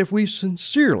 And if we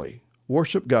sincerely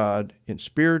worship God in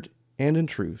spirit and in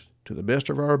truth to the best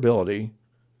of our ability,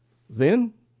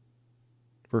 then,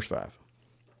 verse 5,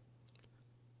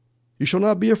 you shall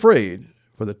not be afraid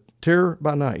for the terror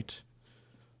by night,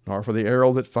 nor for the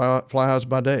arrow that flies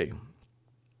by day,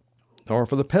 nor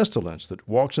for the pestilence that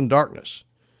walks in darkness,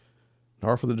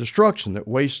 nor for the destruction that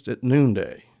wastes at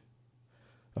noonday.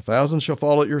 1,000 shall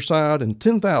fall at your side, and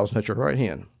 10,000 at your right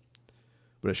hand,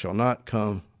 but it shall not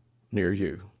come near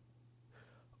you.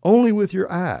 Only with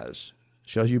your eyes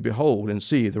shall you behold and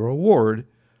see the reward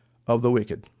of the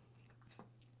wicked.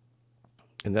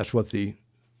 And that's what the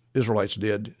Israelites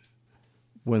did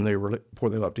before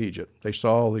they left Egypt. They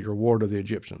saw the reward of the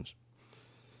Egyptians.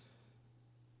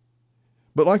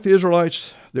 But like the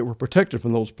Israelites that were protected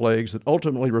from those plagues that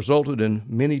ultimately resulted in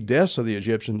many deaths of the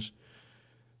Egyptians,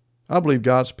 I believe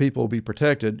God's people will be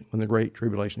protected when the Great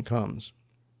Tribulation comes.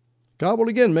 God will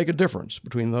again make a difference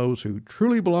between those who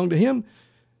truly belong to Him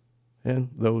and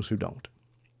those who don't,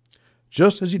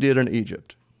 just as He did in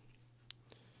Egypt.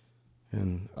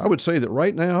 And I would say that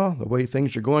right now, the way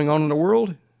things are going on in the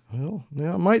world, well,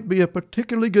 now might be a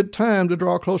particularly good time to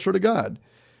draw closer to God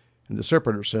and to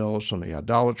separate ourselves from the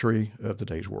idolatry of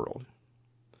today's world.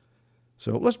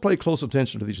 So let's pay close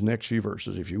attention to these next few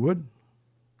verses, if you would.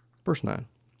 Verse 9.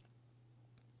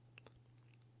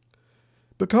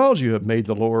 Because you have made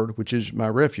the Lord, which is my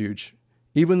refuge,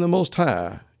 even the Most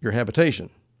High, your habitation,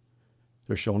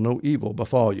 there shall no evil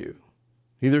befall you,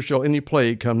 neither shall any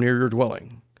plague come near your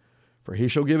dwelling. For He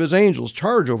shall give His angels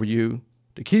charge over you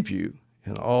to keep you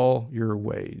in all your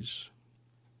ways.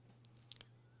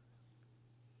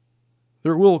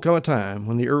 There will come a time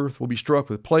when the earth will be struck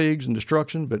with plagues and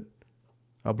destruction, but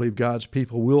I believe God's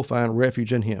people will find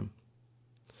refuge in Him.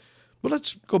 But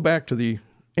let's go back to the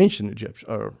ancient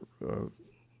Egyptians.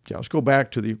 Let's go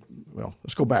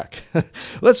back.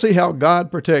 Let's see how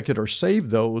God protected or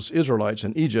saved those Israelites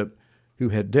in Egypt who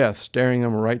had death staring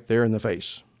them right there in the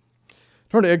face.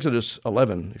 Turn to Exodus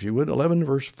 11, if you would, 11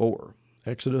 verse 4.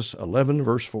 Exodus 11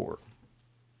 verse 4.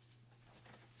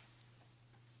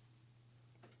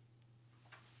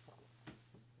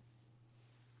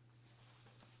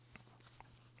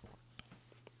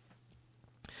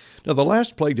 Now, the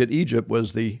last plague at Egypt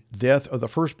was the death of the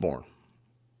firstborn.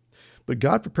 But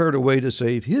God prepared a way to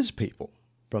save His people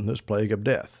from this plague of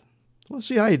death. Let's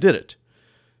see how He did it.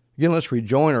 Again, let's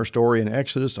rejoin our story in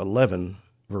Exodus 11,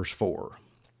 verse 4.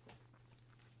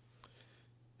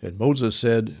 And Moses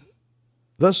said,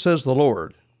 Thus says the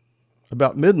Lord,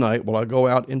 about midnight will I go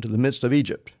out into the midst of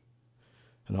Egypt,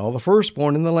 and all the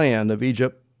firstborn in the land of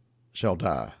Egypt shall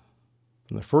die.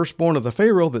 And the firstborn of the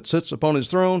Pharaoh that sits upon his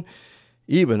throne,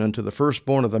 even unto the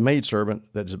firstborn of the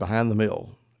maidservant that is behind the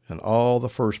mill, and all the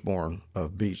firstborn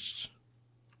of beasts.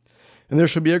 And there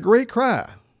shall be a great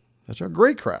cry, that's a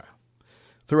great cry,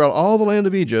 throughout all the land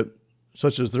of Egypt,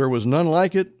 such as there was none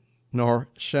like it, nor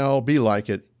shall be like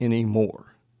it any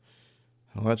more.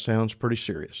 Well, that sounds pretty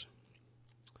serious.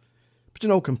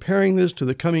 But comparing this to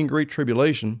the coming great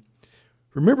tribulation,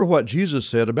 remember what Jesus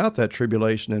said about that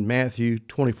tribulation in Matthew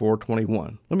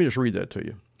 24:21. Let me just read that to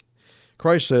you.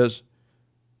 Christ says,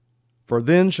 "For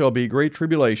then shall be great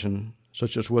tribulation,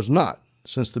 such as was not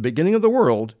since the beginning of the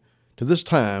world to this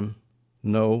time,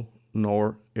 no,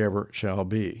 nor ever shall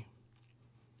be."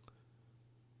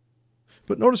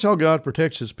 But notice how God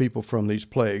protects his people from these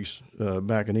plagues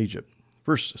back in Egypt.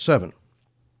 Verse 7,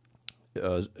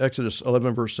 Exodus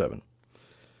 11, verse 7.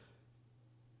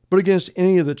 "But against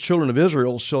any of the children of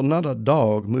Israel shall not a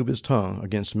dog move his tongue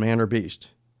against man or beast,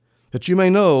 that you may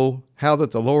know how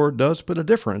that the Lord does put a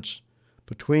difference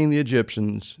between the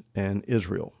Egyptians and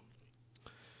Israel."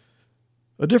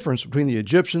 A difference between the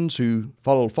Egyptians who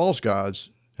followed false gods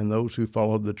and those who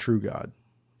followed the true God,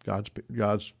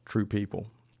 God's true people.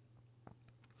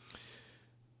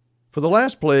 For the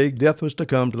last plague, death was to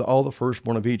come to all the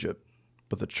firstborn of Egypt,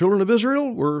 but the children of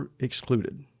Israel were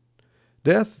excluded.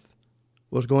 Death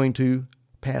was going to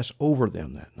pass over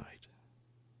them that night.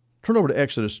 Turn over to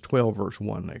Exodus 12, verse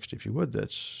 1 next, if you would.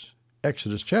 That's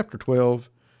Exodus chapter 12,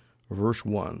 verse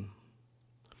 1.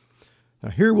 Now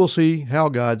here we'll see how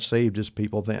God saved his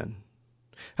people then.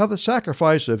 How the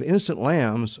sacrifice of innocent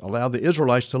lambs allowed the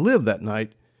Israelites to live that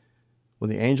night when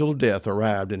the angel of death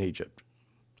arrived in Egypt.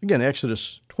 Again,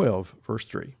 Exodus 12, verse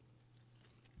 3.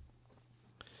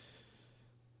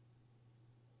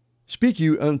 "Speak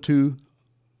you unto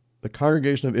the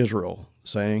congregation of Israel,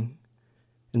 saying,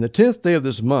 In the 10th day of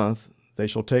this month they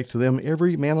shall take to them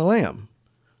every man a lamb,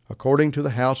 according to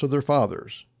the house of their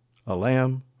fathers, a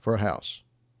lamb for a house."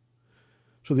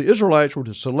 So the Israelites were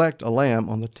to select a lamb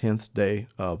on the 10th day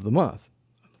of the month,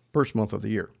 first month of the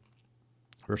year.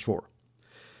 Verse 4.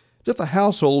 "If the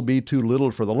household be too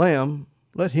little for the lamb,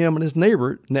 let him and his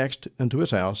neighbor next unto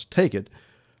his house take it,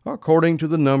 according to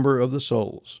the number of the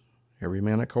souls. Every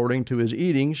man according to his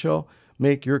eating shall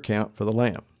make your count for the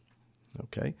lamb."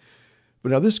 Okay.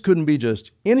 But now this couldn't be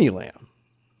just any lamb.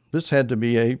 This had to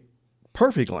be a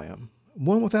perfect lamb,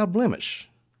 one without blemish.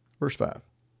 Verse 5.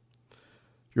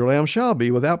 "Your lamb shall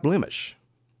be without blemish,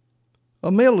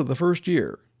 a male of the first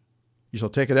year. You shall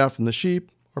take it out from the sheep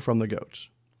or from the goats."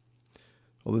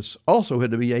 Well, this also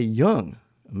had to be a young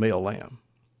male lamb.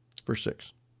 Verse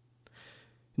 6.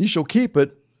 "You shall keep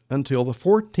it until the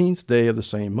 14th day of the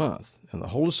same month, and the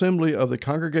whole assembly of the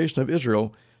congregation of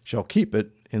Israel shall keep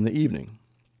it in the evening."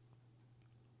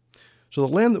 So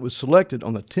the lamb that was selected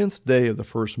on the 10th day of the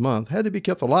first month had to be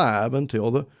kept alive until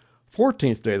the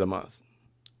 14th day of the month.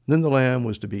 Then the lamb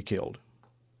was to be killed.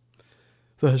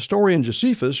 The historian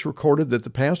Josephus recorded that the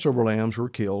Passover lambs were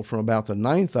killed from about the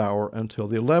 9th hour until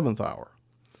the 11th hour.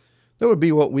 That would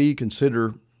be what we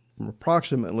consider from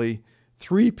approximately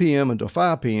 3 p.m. until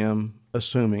 5 p.m.,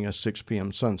 assuming a 6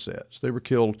 p.m. sunset. So they were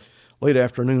killed late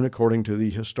afternoon, according to the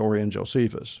historian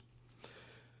Josephus.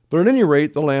 But at any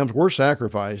rate, the lambs were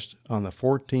sacrificed on the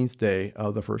 14th day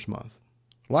of the first month,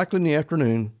 likely in the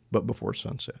afternoon, but before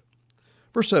sunset.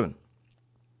 Verse 7.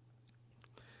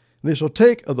 "And they shall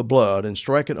take of the blood and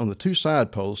strike it on the 2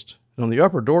 side posts and on the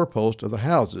upper doorpost of the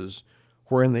houses,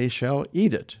 wherein they shall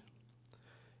eat it.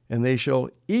 And they shall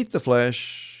eat the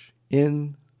flesh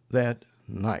in that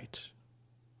night."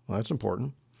 Well, that's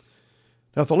important.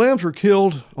 Now, if the lambs were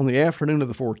killed on the afternoon of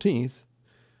the 14th,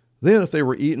 then if they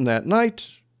were eaten that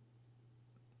night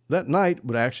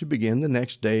would actually begin the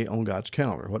next day on God's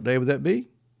calendar. What day would that be?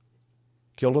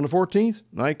 Killed on the 14th,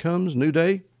 night comes, new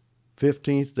day,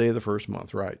 15th day of the first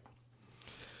month, right?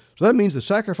 So that means the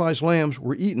sacrificed lambs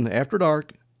were eaten after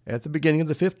dark at the beginning of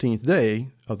the 15th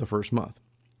day of the first month.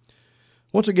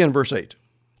 Once again, verse 8.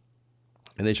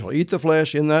 "And they shall eat the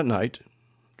flesh in that night,"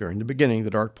 during the beginning, the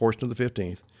dark portion of the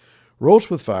 15th, "roast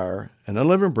with fire and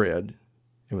unleavened bread,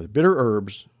 and with bitter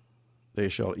herbs they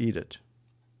shall eat it.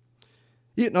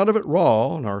 Eat not of it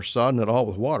raw, nor sodden it all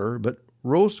with water, but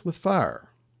roast with fire,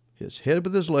 his head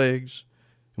with his legs,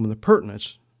 and with the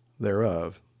purtenance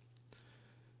thereof."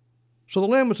 So the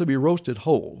lamb was to be roasted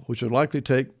whole, which would likely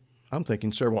take, I'm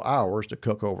thinking, several hours to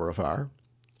cook over a fire.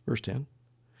 Verse 10.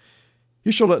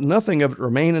 "You shall let nothing of it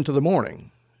remain until the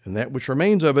morning, and that which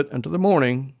remains of it until the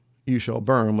morning you shall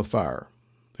burn with fire."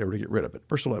 They were to get rid of it.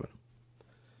 Verse 11.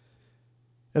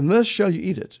 "And thus shall you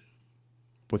eat it,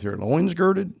 with your loins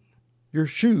girded, your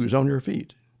shoes on your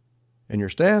feet, and your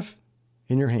staff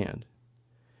in your hand.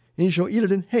 And you shall eat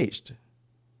it in haste,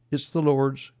 it's the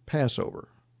Lord's Passover.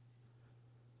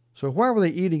 So why were they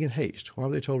eating in haste? Why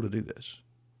were they told to do this?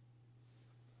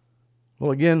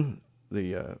 Well, again,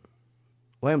 the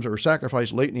lambs that were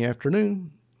sacrificed late in the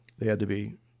afternoon, they had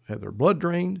to have their blood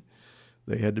drained.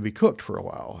 They had to be cooked for a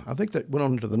while. I think that went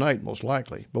on into the night, most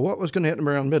likely. But what was going to happen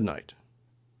around midnight?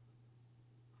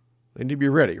 They need to be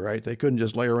ready, right? They couldn't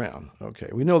just lay around. Okay,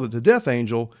 we know that the death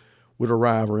angel would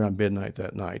arrive around midnight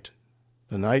that night,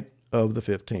 the night of the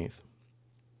 15th.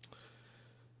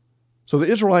 So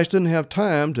the Israelites didn't have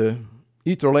time to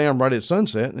eat their lamb right at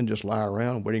sunset and then just lie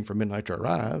around waiting for midnight to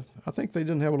arrive. I think they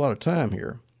didn't have a lot of time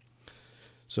here.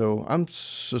 So I'm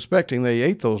suspecting they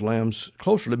ate those lambs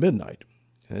closer to midnight.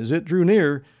 And as it drew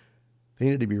near, they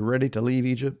needed to be ready to leave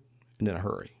Egypt and in a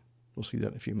hurry. We'll see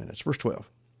that in a few minutes. Verse 12.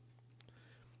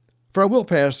 For I will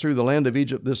pass through the land of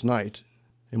Egypt this night,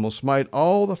 and will smite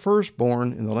all the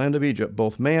firstborn in the land of Egypt,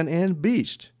 both man and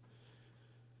beast.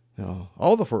 Now,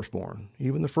 all the firstborn,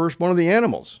 even the firstborn of the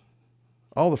animals,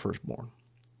 all the firstborn.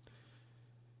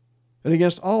 And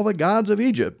against all the gods of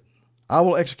Egypt I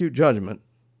will execute judgment.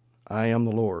 I am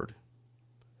the Lord.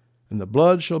 And the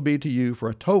blood shall be to you for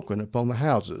a token upon the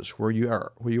houses where you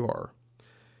are.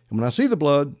 And when I see the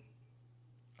blood,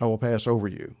 I will pass over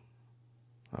you.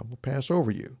 I will pass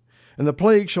over you. And the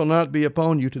plague shall not be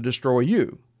upon you to destroy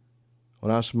you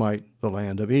when I smite the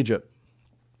land of Egypt.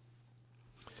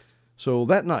 So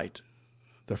that night,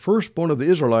 the firstborn of the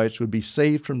Israelites would be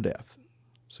saved from death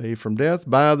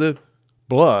by the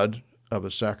blood of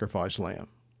a sacrificed lamb.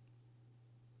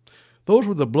 Those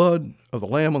with the blood of the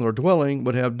lamb on their dwelling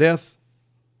would have death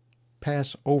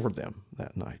pass over them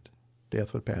that night.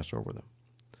 Death would pass over them.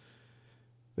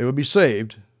 They would be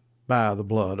saved by the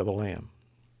blood of a lamb.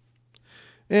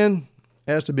 And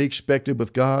as to be expected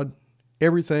with God,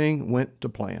 everything went to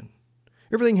plan.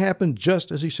 Everything happened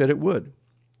just as he said it would.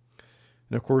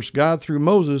 And of course, God, through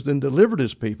Moses, then delivered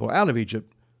his people out of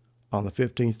Egypt on the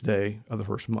 15th day of the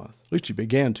first month. At least he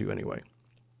began to, anyway.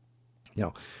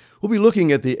 Now, we'll be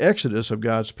looking at the exodus of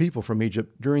God's people from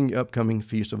Egypt during the upcoming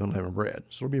Feast of Unleavened Bread.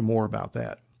 So there'll be more about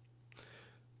that.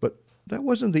 But that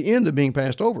wasn't the end of being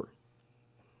passed over.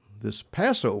 This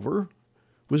Passover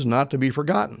was not to be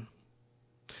forgotten.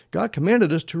 God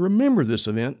commanded us to remember this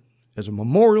event as a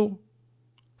memorial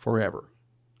forever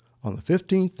on the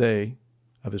 15th day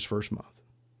of his first month.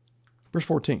 Verse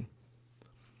 14.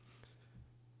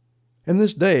 And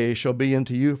this day shall be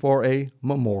unto you for a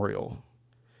memorial,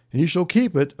 and you shall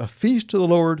keep it a feast to the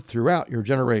Lord throughout your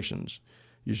generations.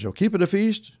 You shall keep it a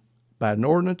feast by an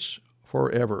ordinance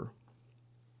forever.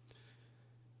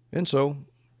 And so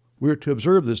we are to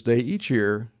observe this day each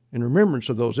year in remembrance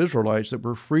of those Israelites that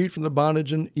were freed from the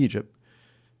bondage in Egypt,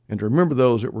 and to remember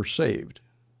those that were saved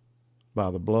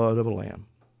by the blood of a lamb.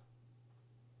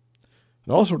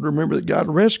 And also to remember that God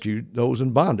rescued those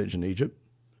in bondage in Egypt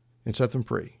and set them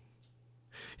free.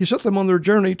 He set them on their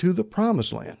journey to the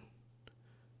promised land,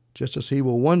 just as he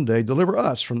will one day deliver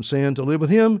us from sin to live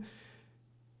with him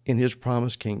in his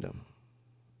promised kingdom.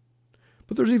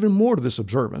 But there's even more to this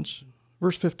observance.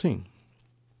 Verse 15.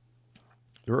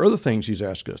 There are other things he's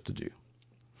asked us to do.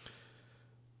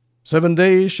 7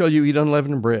 days shall you eat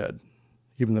unleavened bread.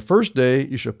 Even the first day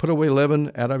you shall put away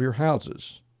leaven out of your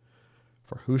houses.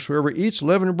 For whosoever eats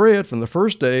leavened bread from the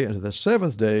first day unto the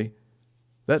 7th day,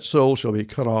 that soul shall be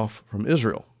cut off from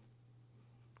Israel.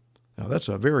 Now that's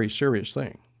a very serious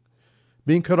thing.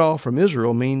 Being cut off from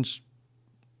Israel means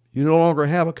you no longer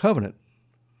have a covenant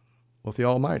with the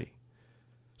Almighty.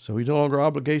 So he's no longer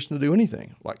obligation to do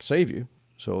anything like save you.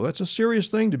 So that's a serious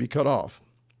thing to be cut off.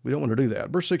 We don't want to do that.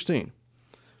 Verse 16.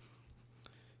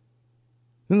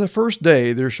 Then the first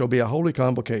day there shall be a holy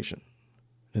convocation.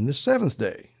 In the 7th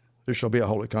day there shall be a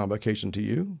holy convocation to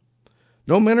you.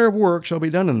 No manner of work shall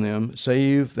be done in them,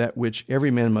 save that which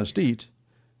every man must eat,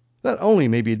 that only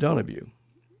may be done of you.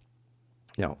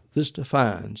 Now, this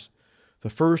defines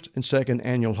the first and second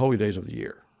annual holy days of the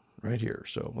year, right here.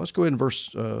 So let's go ahead in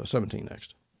verse 17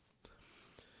 next.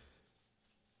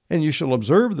 And you shall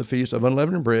observe the feast of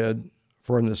unleavened bread,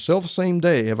 for in the selfsame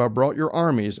day have I brought your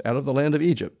armies out of the land of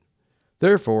Egypt.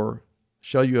 Therefore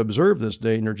shall you observe this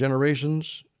day in your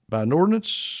generations by an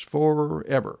ordinance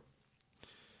forever.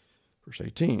 Verse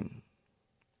 18.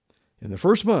 In the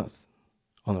first month,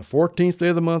 on the 14th day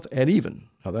of the month at even,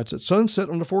 now that's at sunset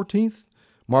on the 14th,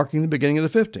 marking the beginning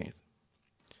of the 15th,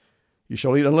 you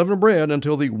shall eat unleavened bread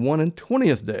until the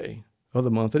 21st day of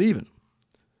the month at even.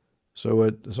 So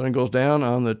the sun goes down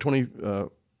on the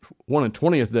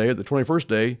 21st day, or the 21st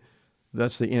day,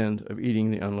 that's the end of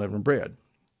eating the unleavened bread.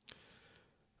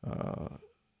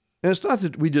 And it's not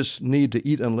that we just need to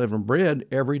eat unleavened bread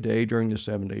every day during the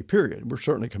 7-day period. We're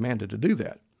certainly commanded to do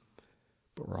that.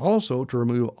 but we're also to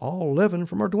remove all leaven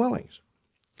from our dwellings.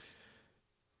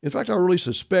 In fact, I really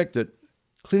suspect that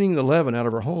cleaning the leaven out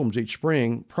of our homes each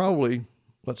spring probably,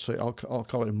 let's say, I'll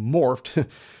call it morphed.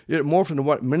 It morphed into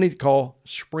what many call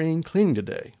spring cleaning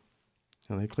today.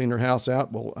 And they clean their house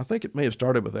out. Well, I think it may have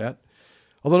started with that.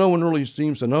 Although no one really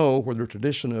seems to know where the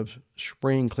tradition of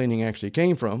spring cleaning actually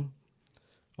came from.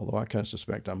 Although I kind of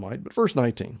suspect I might. But verse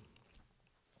 19.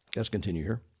 Let's continue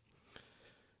here.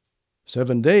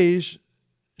 7 days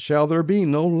shall there be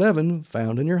no leaven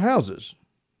found in your houses.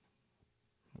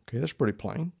 Okay, that's pretty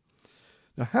plain.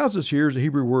 Now, houses here is the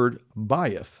Hebrew word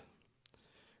bayith.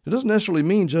 It doesn't necessarily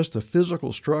mean just the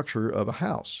physical structure of a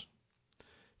house.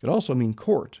 It could also mean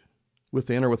court,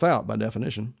 within or without by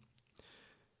definition.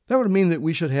 That would mean that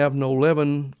we should have no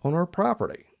leaven on our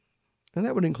property. And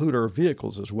that would include our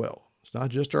vehicles as well. It's not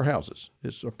just our houses.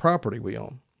 It's a property we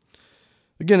own.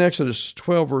 Again, Exodus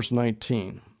 12, verse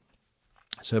 19.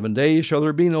 7 days shall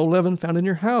there be no leaven found in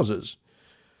your houses.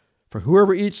 For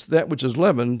whoever eats that which is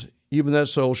leavened, even that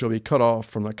soul shall be cut off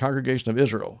from the congregation of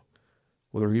Israel,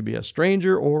 whether he be a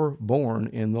stranger or born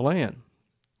in the land.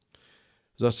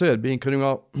 As I said, being cut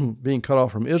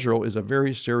off from Israel is a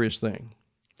very serious thing.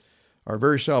 Our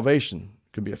very salvation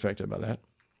could be affected by that.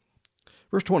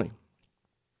 Verse 20.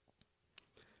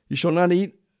 You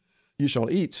shall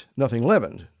eat nothing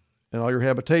leavened, and all your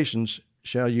habitations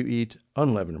shall you eat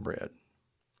unleavened bread.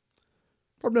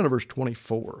 Drop down to verse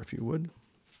 24, if you would.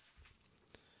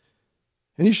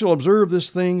 And you shall observe this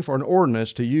thing for an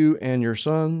ordinance to you and your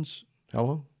sons,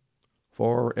 hello,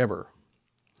 forever.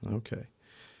 Okay.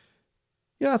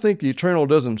 Yeah, I think the Eternal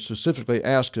doesn't specifically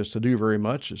ask us to do very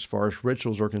much as far as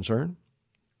rituals are concerned.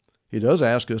 He does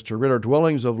ask us to rid our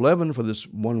dwellings of leaven for this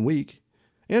 1 week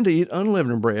and to eat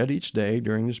unleavened bread each day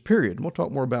during this period. And we'll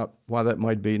talk more about why that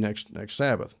might be next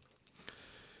Sabbath.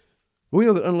 We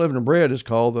know that unleavened bread is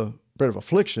called the bread of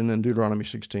affliction in Deuteronomy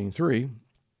 16:3.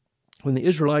 When the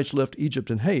Israelites left Egypt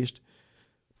in haste,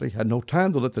 they had no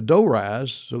time to let the dough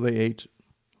rise, so they ate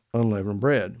unleavened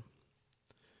bread.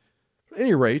 At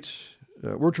any rate,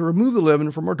 we're to remove the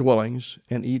leaven from our dwellings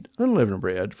and eat unleavened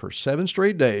bread for 7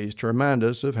 straight days to remind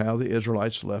us of how the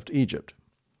Israelites left Egypt.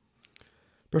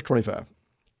 Verse 25.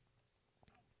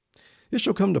 It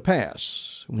shall come to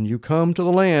pass, when you come to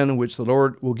the land which the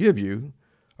Lord will give you,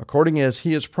 according as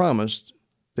he has promised,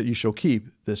 that you shall keep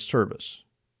this service.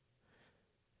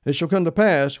 It shall come to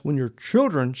pass, when your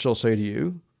children shall say to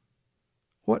you,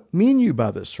 what mean you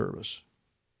by this service?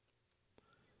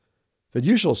 That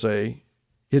you shall say,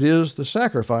 it is the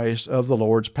sacrifice of the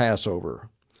Lord's Passover,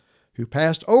 who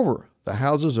passed over the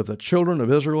houses of the children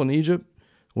of Israel in Egypt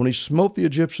when he smote the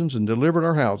Egyptians and delivered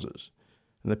our houses.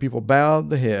 And the people bowed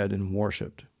the head and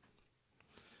worshipped.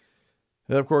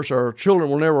 And of course, our children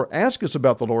will never ask us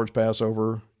about the Lord's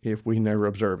Passover if we never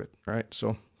observe it, right?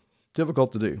 So,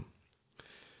 difficult to do.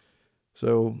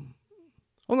 So,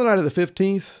 on the night of the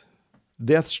 15th,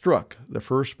 death struck the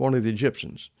firstborn of the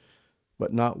Egyptians,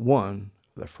 but not one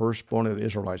of the firstborn of the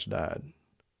Israelites died.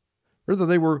 Rather,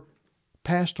 they were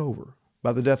passed over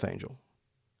by the death angel,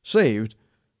 saved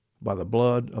by the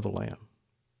blood of the Lamb.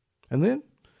 And then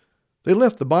they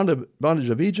left the bondage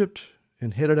of Egypt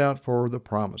and headed out for the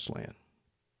promised land.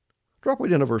 Drop way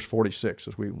down to verse 46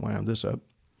 as we wind this up.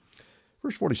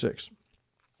 Verse 46.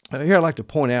 Here I'd like to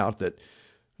point out that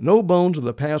no bones of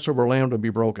the Passover lamb to be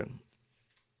broken.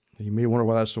 You may wonder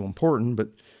why that's so important, but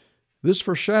this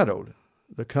foreshadowed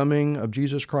the coming of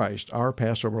Jesus Christ, our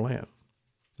Passover lamb.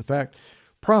 In fact,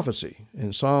 prophecy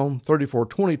in Psalm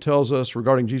 34:20 tells us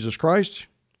regarding Jesus Christ,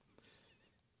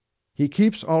 he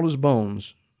keeps all his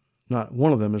bones, not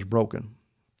one of them is broken.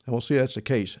 And we'll see that's the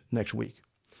case next week.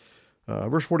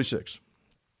 Verse 46.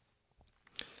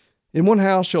 In one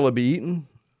house shall it be eaten.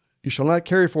 You shall not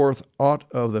carry forth aught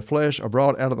of the flesh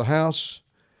abroad out of the house,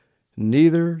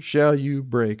 neither shall you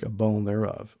break a bone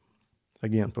thereof.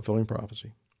 Again, fulfilling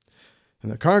prophecy.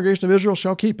 And the congregation of Israel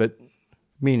shall keep it,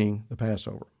 meaning the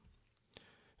Passover.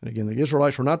 And again, the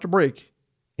Israelites were not to break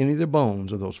any of the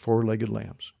bones of those 4-legged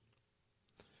lambs.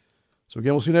 So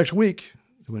again, we'll see next week,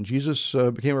 when Jesus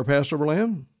became our Passover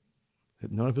lamb,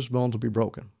 that none of his bones will be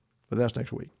broken. But that's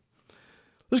next week.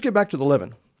 Let's get back to the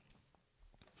leaven.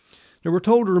 Now, we're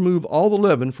told to remove all the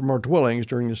leaven from our dwellings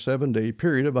during the 7-day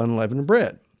period of unleavened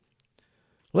bread.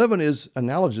 Leaven is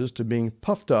analogous to being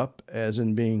puffed up, as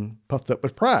in being puffed up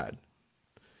with pride.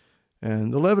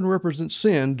 And the leaven represents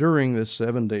sin during this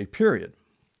 7-day period.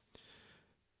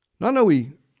 Now, I know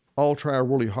we all try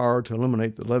really hard to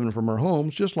eliminate the leaven from our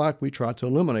homes, just like we try to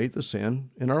eliminate the sin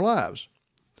in our lives.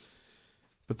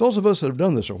 But those of us that have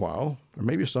done this a while, or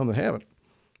maybe some that haven't,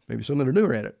 maybe some that are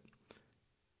newer at it,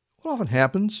 what often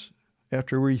happens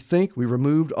after we think we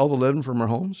removed all the leaven from our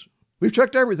homes? We've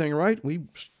checked everything, right? We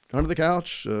under the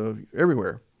couch,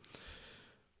 everywhere.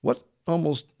 What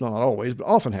almost, not always, but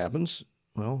often happens,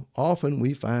 well, often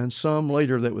we find some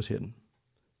later that was hidden.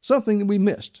 Something that we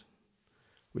missed.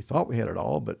 We thought we had it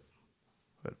all, but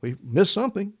we missed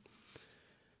something.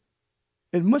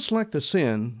 And much like the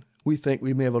sin we think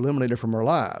we may have eliminated from our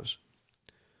lives,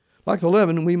 like the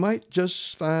leaven, we might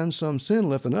just find some sin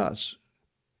left in us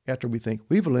after we think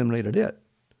we've eliminated it.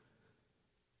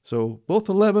 So both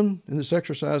the leaven in this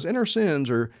exercise and our sins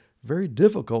are very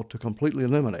difficult to completely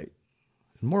eliminate.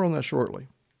 And more on that shortly.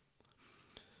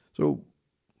 So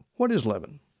what is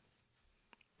leaven?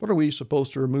 What are we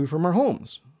supposed to remove from our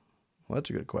homes? Well, that's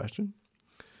a good question.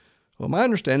 Well, my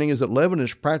understanding is that leaven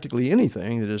is practically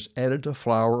anything that is added to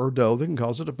flour or dough that can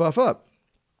cause it to puff up.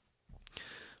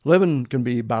 Leaven can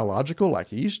be biological,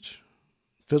 like yeast,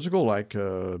 physical, like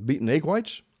beaten egg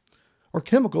whites, or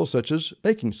chemical, such as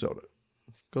baking soda,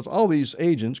 because all these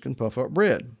agents can puff up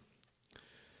bread.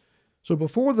 So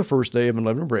before the first day of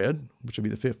unleavened bread, which will be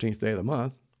the 15th day of the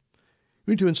month,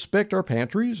 we need to inspect our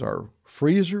pantries, our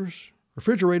freezers,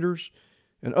 refrigerators,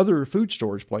 and other food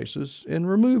storage places and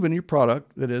remove any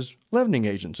product that has leavening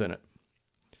agents in it.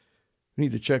 We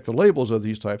need to check the labels of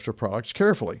these types of products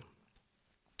carefully.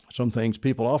 Some things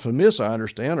people often miss, I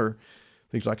understand, are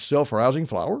things like self-rising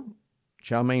flour,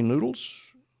 chow mein noodles,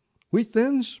 wheat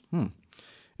thins,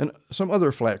 and some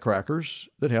other flat crackers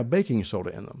that have baking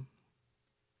soda in them.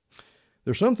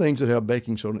 There are some things that have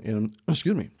baking soda in them.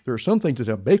 There are some things that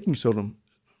have baking soda.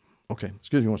 Okay,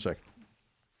 excuse me one second.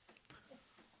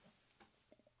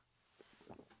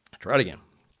 Try it again.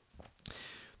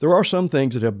 There are some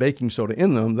things that have baking soda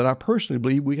in them that I personally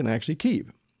believe we can actually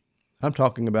keep. I'm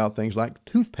talking about things like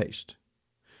toothpaste,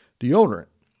 deodorant,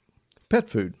 pet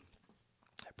food,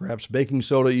 perhaps baking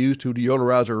soda used to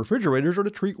deodorize our refrigerators or to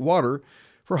treat water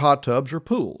for hot tubs or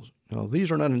pools. Now,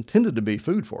 these are not intended to be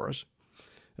food for us,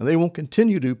 and they won't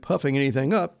continue to puffing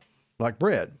anything up like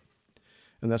bread.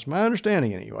 And that's my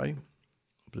understanding anyway.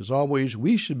 But as always,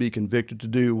 we should be convicted to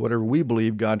do whatever we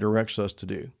believe God directs us to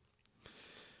do.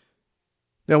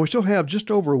 Now, we still have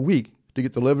just over a week to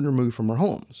get the leaven removed from our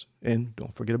homes. And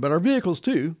don't forget about our vehicles,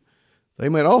 too. They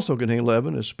might also contain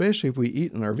leaven, especially if we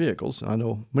eat in our vehicles. I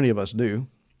know many of us do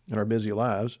in our busy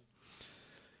lives.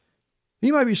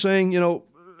 You might be saying,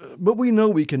 but we know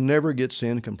we can never get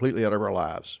sin completely out of our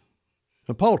lives.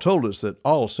 And Paul told us that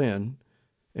all sin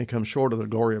and come short of the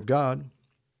glory of God.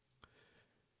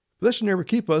 But that should never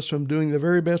keep us from doing the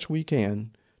very best we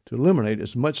can to eliminate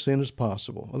as much sin as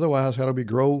possible. Otherwise, how do we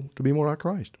grow to be more like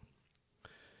Christ?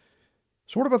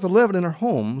 So what about the leaven in our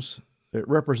homes that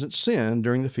represents sin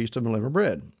during the Feast of Unleavened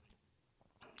Bread?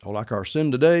 Well, like our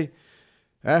sin today,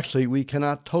 actually, we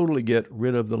cannot totally get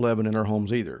rid of the leaven in our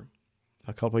homes either.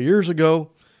 A couple of years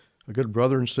ago, a good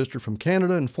brother and sister from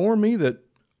Canada informed me that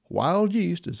wild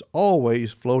yeast is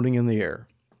always floating in the air.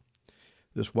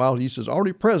 This wild yeast is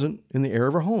already present in the air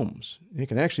of our homes. It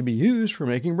can actually be used for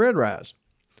making bread rise.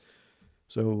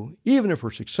 So even if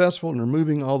we're successful in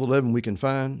removing all the leaven we can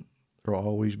find, there will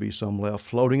always be some left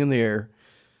floating in the air,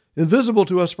 invisible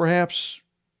to us perhaps,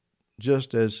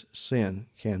 just as sin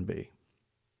can be.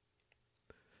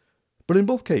 But in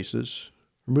both cases,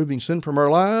 removing sin from our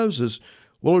lives as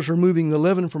well as removing the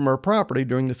leaven from our property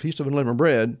during the Feast of Unleavened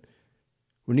Bread,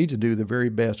 we need to do the very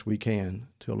best we can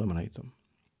to eliminate them.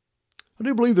 I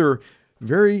do believe there are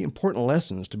very important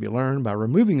lessons to be learned by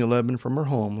removing the leaven from our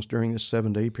homes during this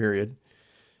 7-day period.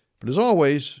 But as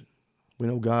always, we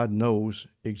know God knows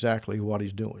exactly what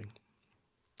He's doing.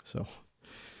 So,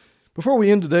 before we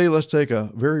end today, let's take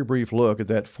a very brief look at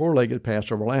that four-legged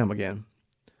Passover lamb again.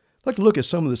 I'd like to look at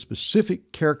some of the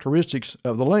specific characteristics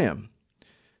of the lamb.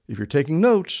 If you're taking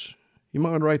notes, you might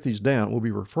want to write these down. We'll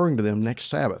be referring to them next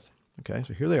Sabbath. Okay,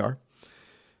 so here they are.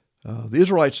 The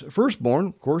Israelites' firstborn,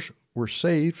 of course, were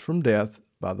saved from death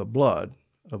by the blood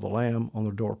of the lamb on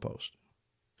the doorpost.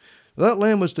 That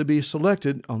lamb was to be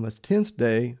selected on the 10th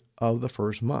day of the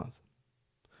first month.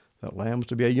 That lamb was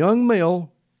to be a young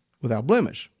male without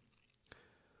blemish.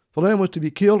 The lamb was to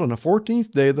be killed on the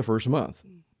 14th day of the first month.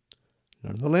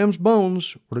 None of the lamb's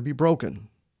bones were to be broken,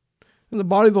 and the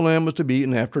body of the lamb was to be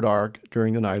eaten after dark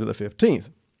during the night of the 15th.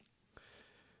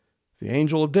 The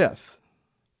angel of death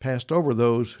passed over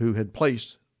those who had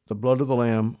placed the blood of the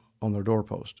lamb on their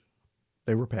doorpost.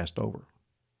 They were passed over.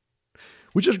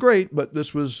 Which is great, but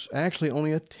this was actually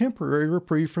only a temporary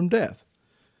reprieve from death.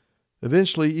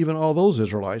 Eventually, even all those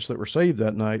Israelites that were saved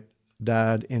that night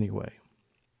died anyway.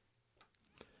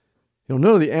 None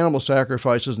of the animal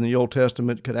sacrifices in the Old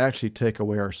Testament could actually take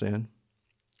away our sin.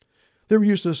 They were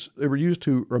used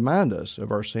to remind us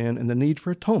of our sin and the need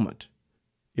for atonement.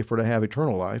 if we're to have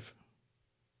eternal life.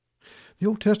 The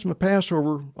Old Testament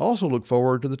Passover also looked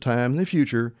forward to the time in the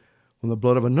future when the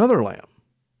blood of another lamb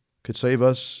could save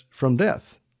us from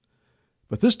death.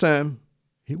 But this time,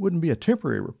 it wouldn't be a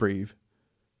temporary reprieve.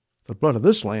 The blood of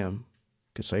this lamb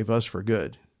could save us for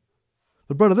good.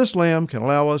 The blood of this lamb can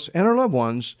allow us and our loved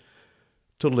ones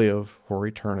to live for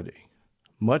eternity.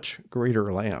 Much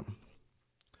greater lamb.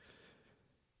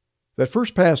 That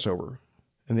first Passover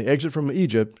and the exit from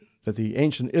Egypt that the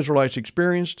ancient Israelites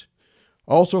experienced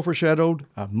also foreshadowed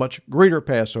a much greater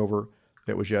Passover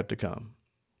that was yet to come.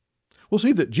 We'll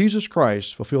see that Jesus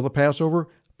Christ fulfilled the Passover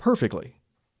perfectly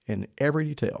in every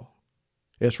detail,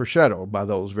 as foreshadowed by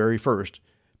those very first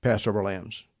Passover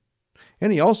lambs.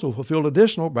 And he also fulfilled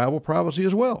additional Bible prophecy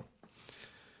as well.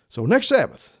 So next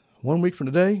Sabbath, 1 week from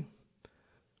today,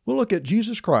 we'll look at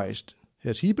Jesus Christ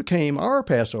as he became our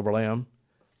Passover lamb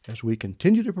as we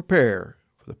continue to prepare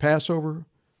for the Passover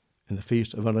and the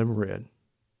Feast of Unleavened Bread.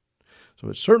 So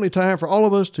it's certainly time for all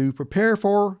of us to prepare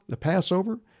for the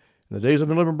Passover and the days of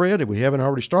unleavened bread if we haven't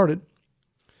already started.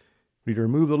 We need to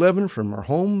remove the leaven from our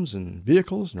homes and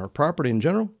vehicles and our property in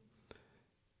general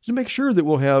to make sure that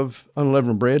we'll have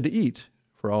unleavened bread to eat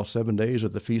for all 7 days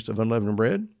of the Feast of Unleavened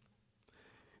Bread.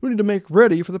 We need to make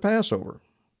ready for the Passover.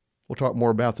 We'll talk more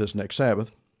about this next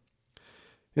Sabbath.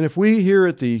 And if we here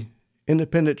at the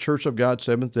Independent Church of God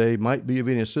Seventh Day might be of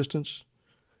any assistance,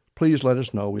 please let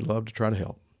us know. We'd love to try to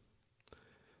help.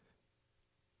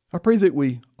 I pray that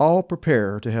we all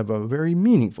prepare to have a very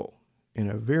meaningful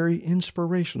and a very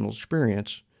inspirational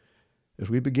experience as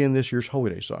we begin this year's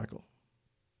Holy Day cycle.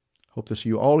 Hope to see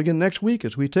you all again next week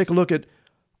as we take a look at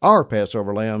our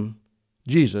Passover Lamb,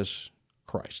 Jesus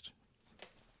Christ.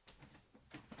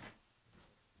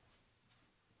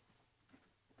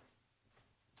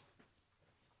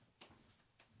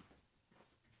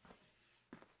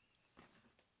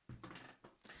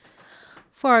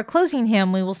 For our closing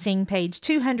hymn, we will sing page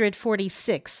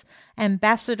 246,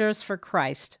 Ambassadors for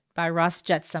Christ, by Ross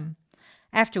Jetsam.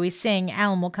 After we sing,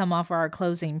 Alan will come offer our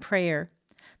closing prayer.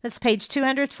 That's page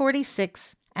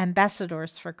 246,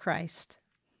 Ambassadors for Christ.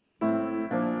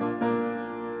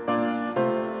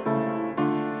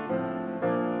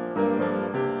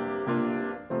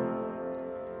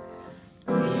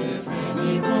 If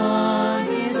anyone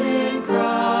is in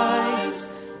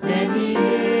Christ, then he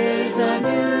is a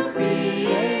new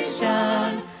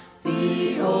creation.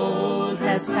 The old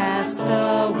has passed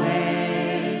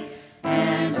away,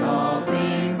 and all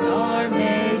things are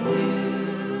made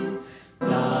new.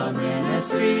 The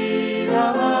ministry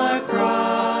of our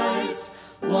Christ,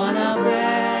 one of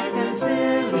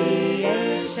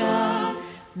reconciliation,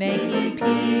 making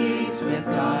peace with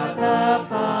God the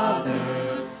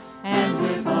Father, and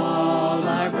with all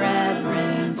our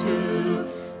brethren too.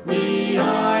 We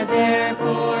are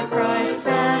therefore Christ's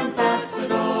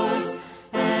ambassadors,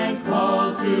 and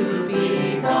called to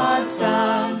be God's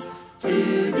sons,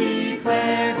 to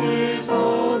declare his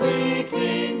holy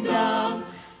kingdom,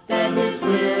 that his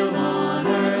will on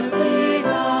earth be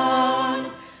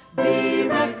done. Be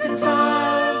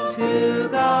reconciled to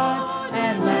God,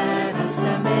 and let us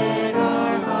commit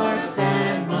our hearts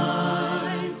and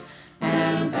minds.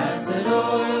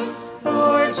 Ambassadors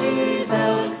for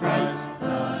Jesus Christ,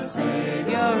 the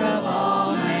Savior of all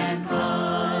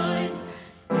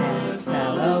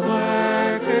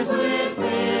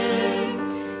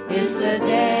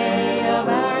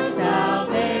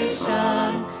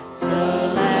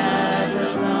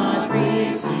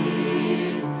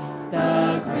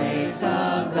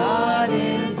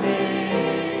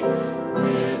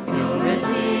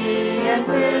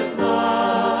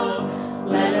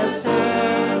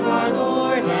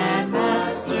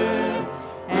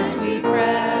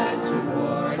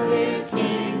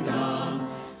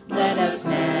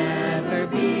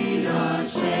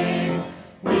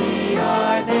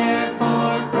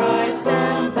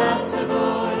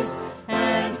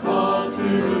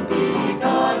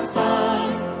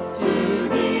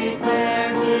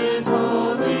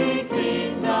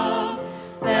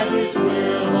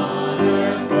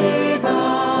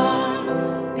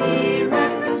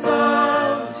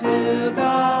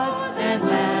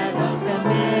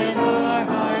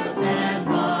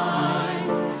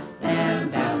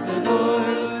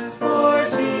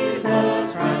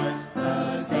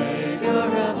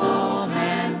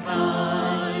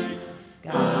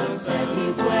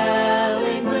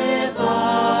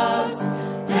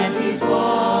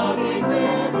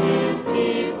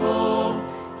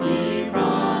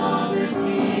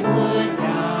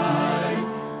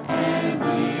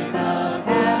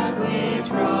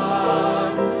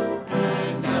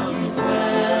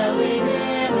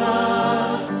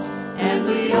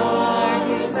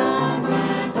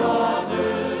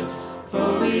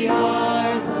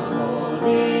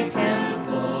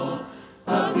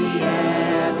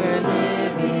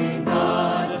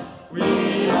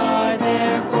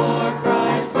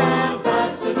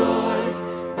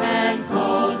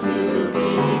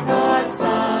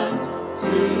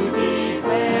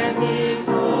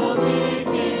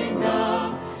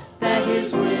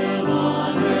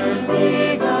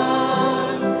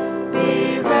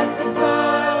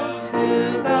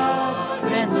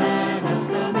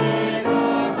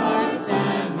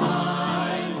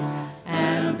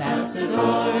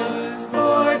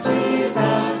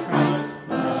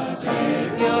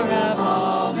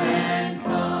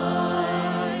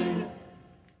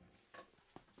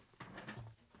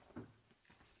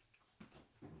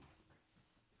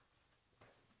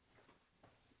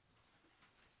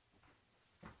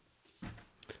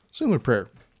Similar prayer.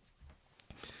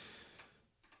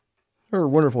 Our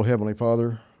wonderful Heavenly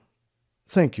Father,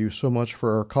 thank you so much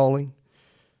for our calling.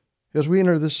 As we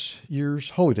enter this year's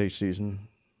holiday season,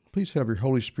 please have your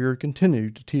Holy Spirit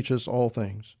continue to teach us all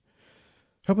things.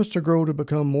 Help us to grow to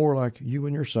become more like you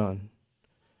and your Son.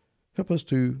 Help us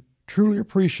to truly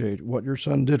appreciate what your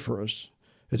Son did for us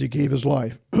as he gave his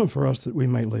life for us that we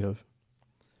may live.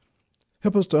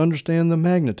 Help us to understand the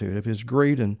magnitude of his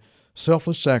great and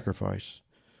selfless sacrifice,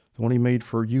 the one he made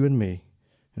for you and me,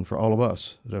 and for all of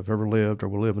us that have ever lived or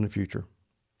will live in the future,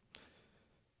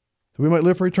 that we might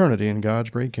live for eternity in God's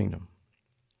great kingdom.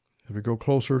 As we go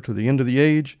closer to the end of the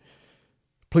age,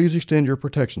 please extend your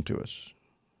protection to us.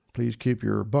 Please keep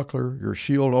your buckler, your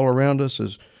shield all around us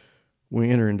as we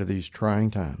enter into these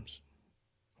trying times.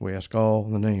 We ask all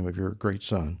in the name of your great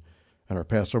Son and our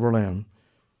Passover Lamb,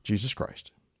 Jesus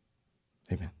Christ.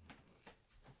 Amen.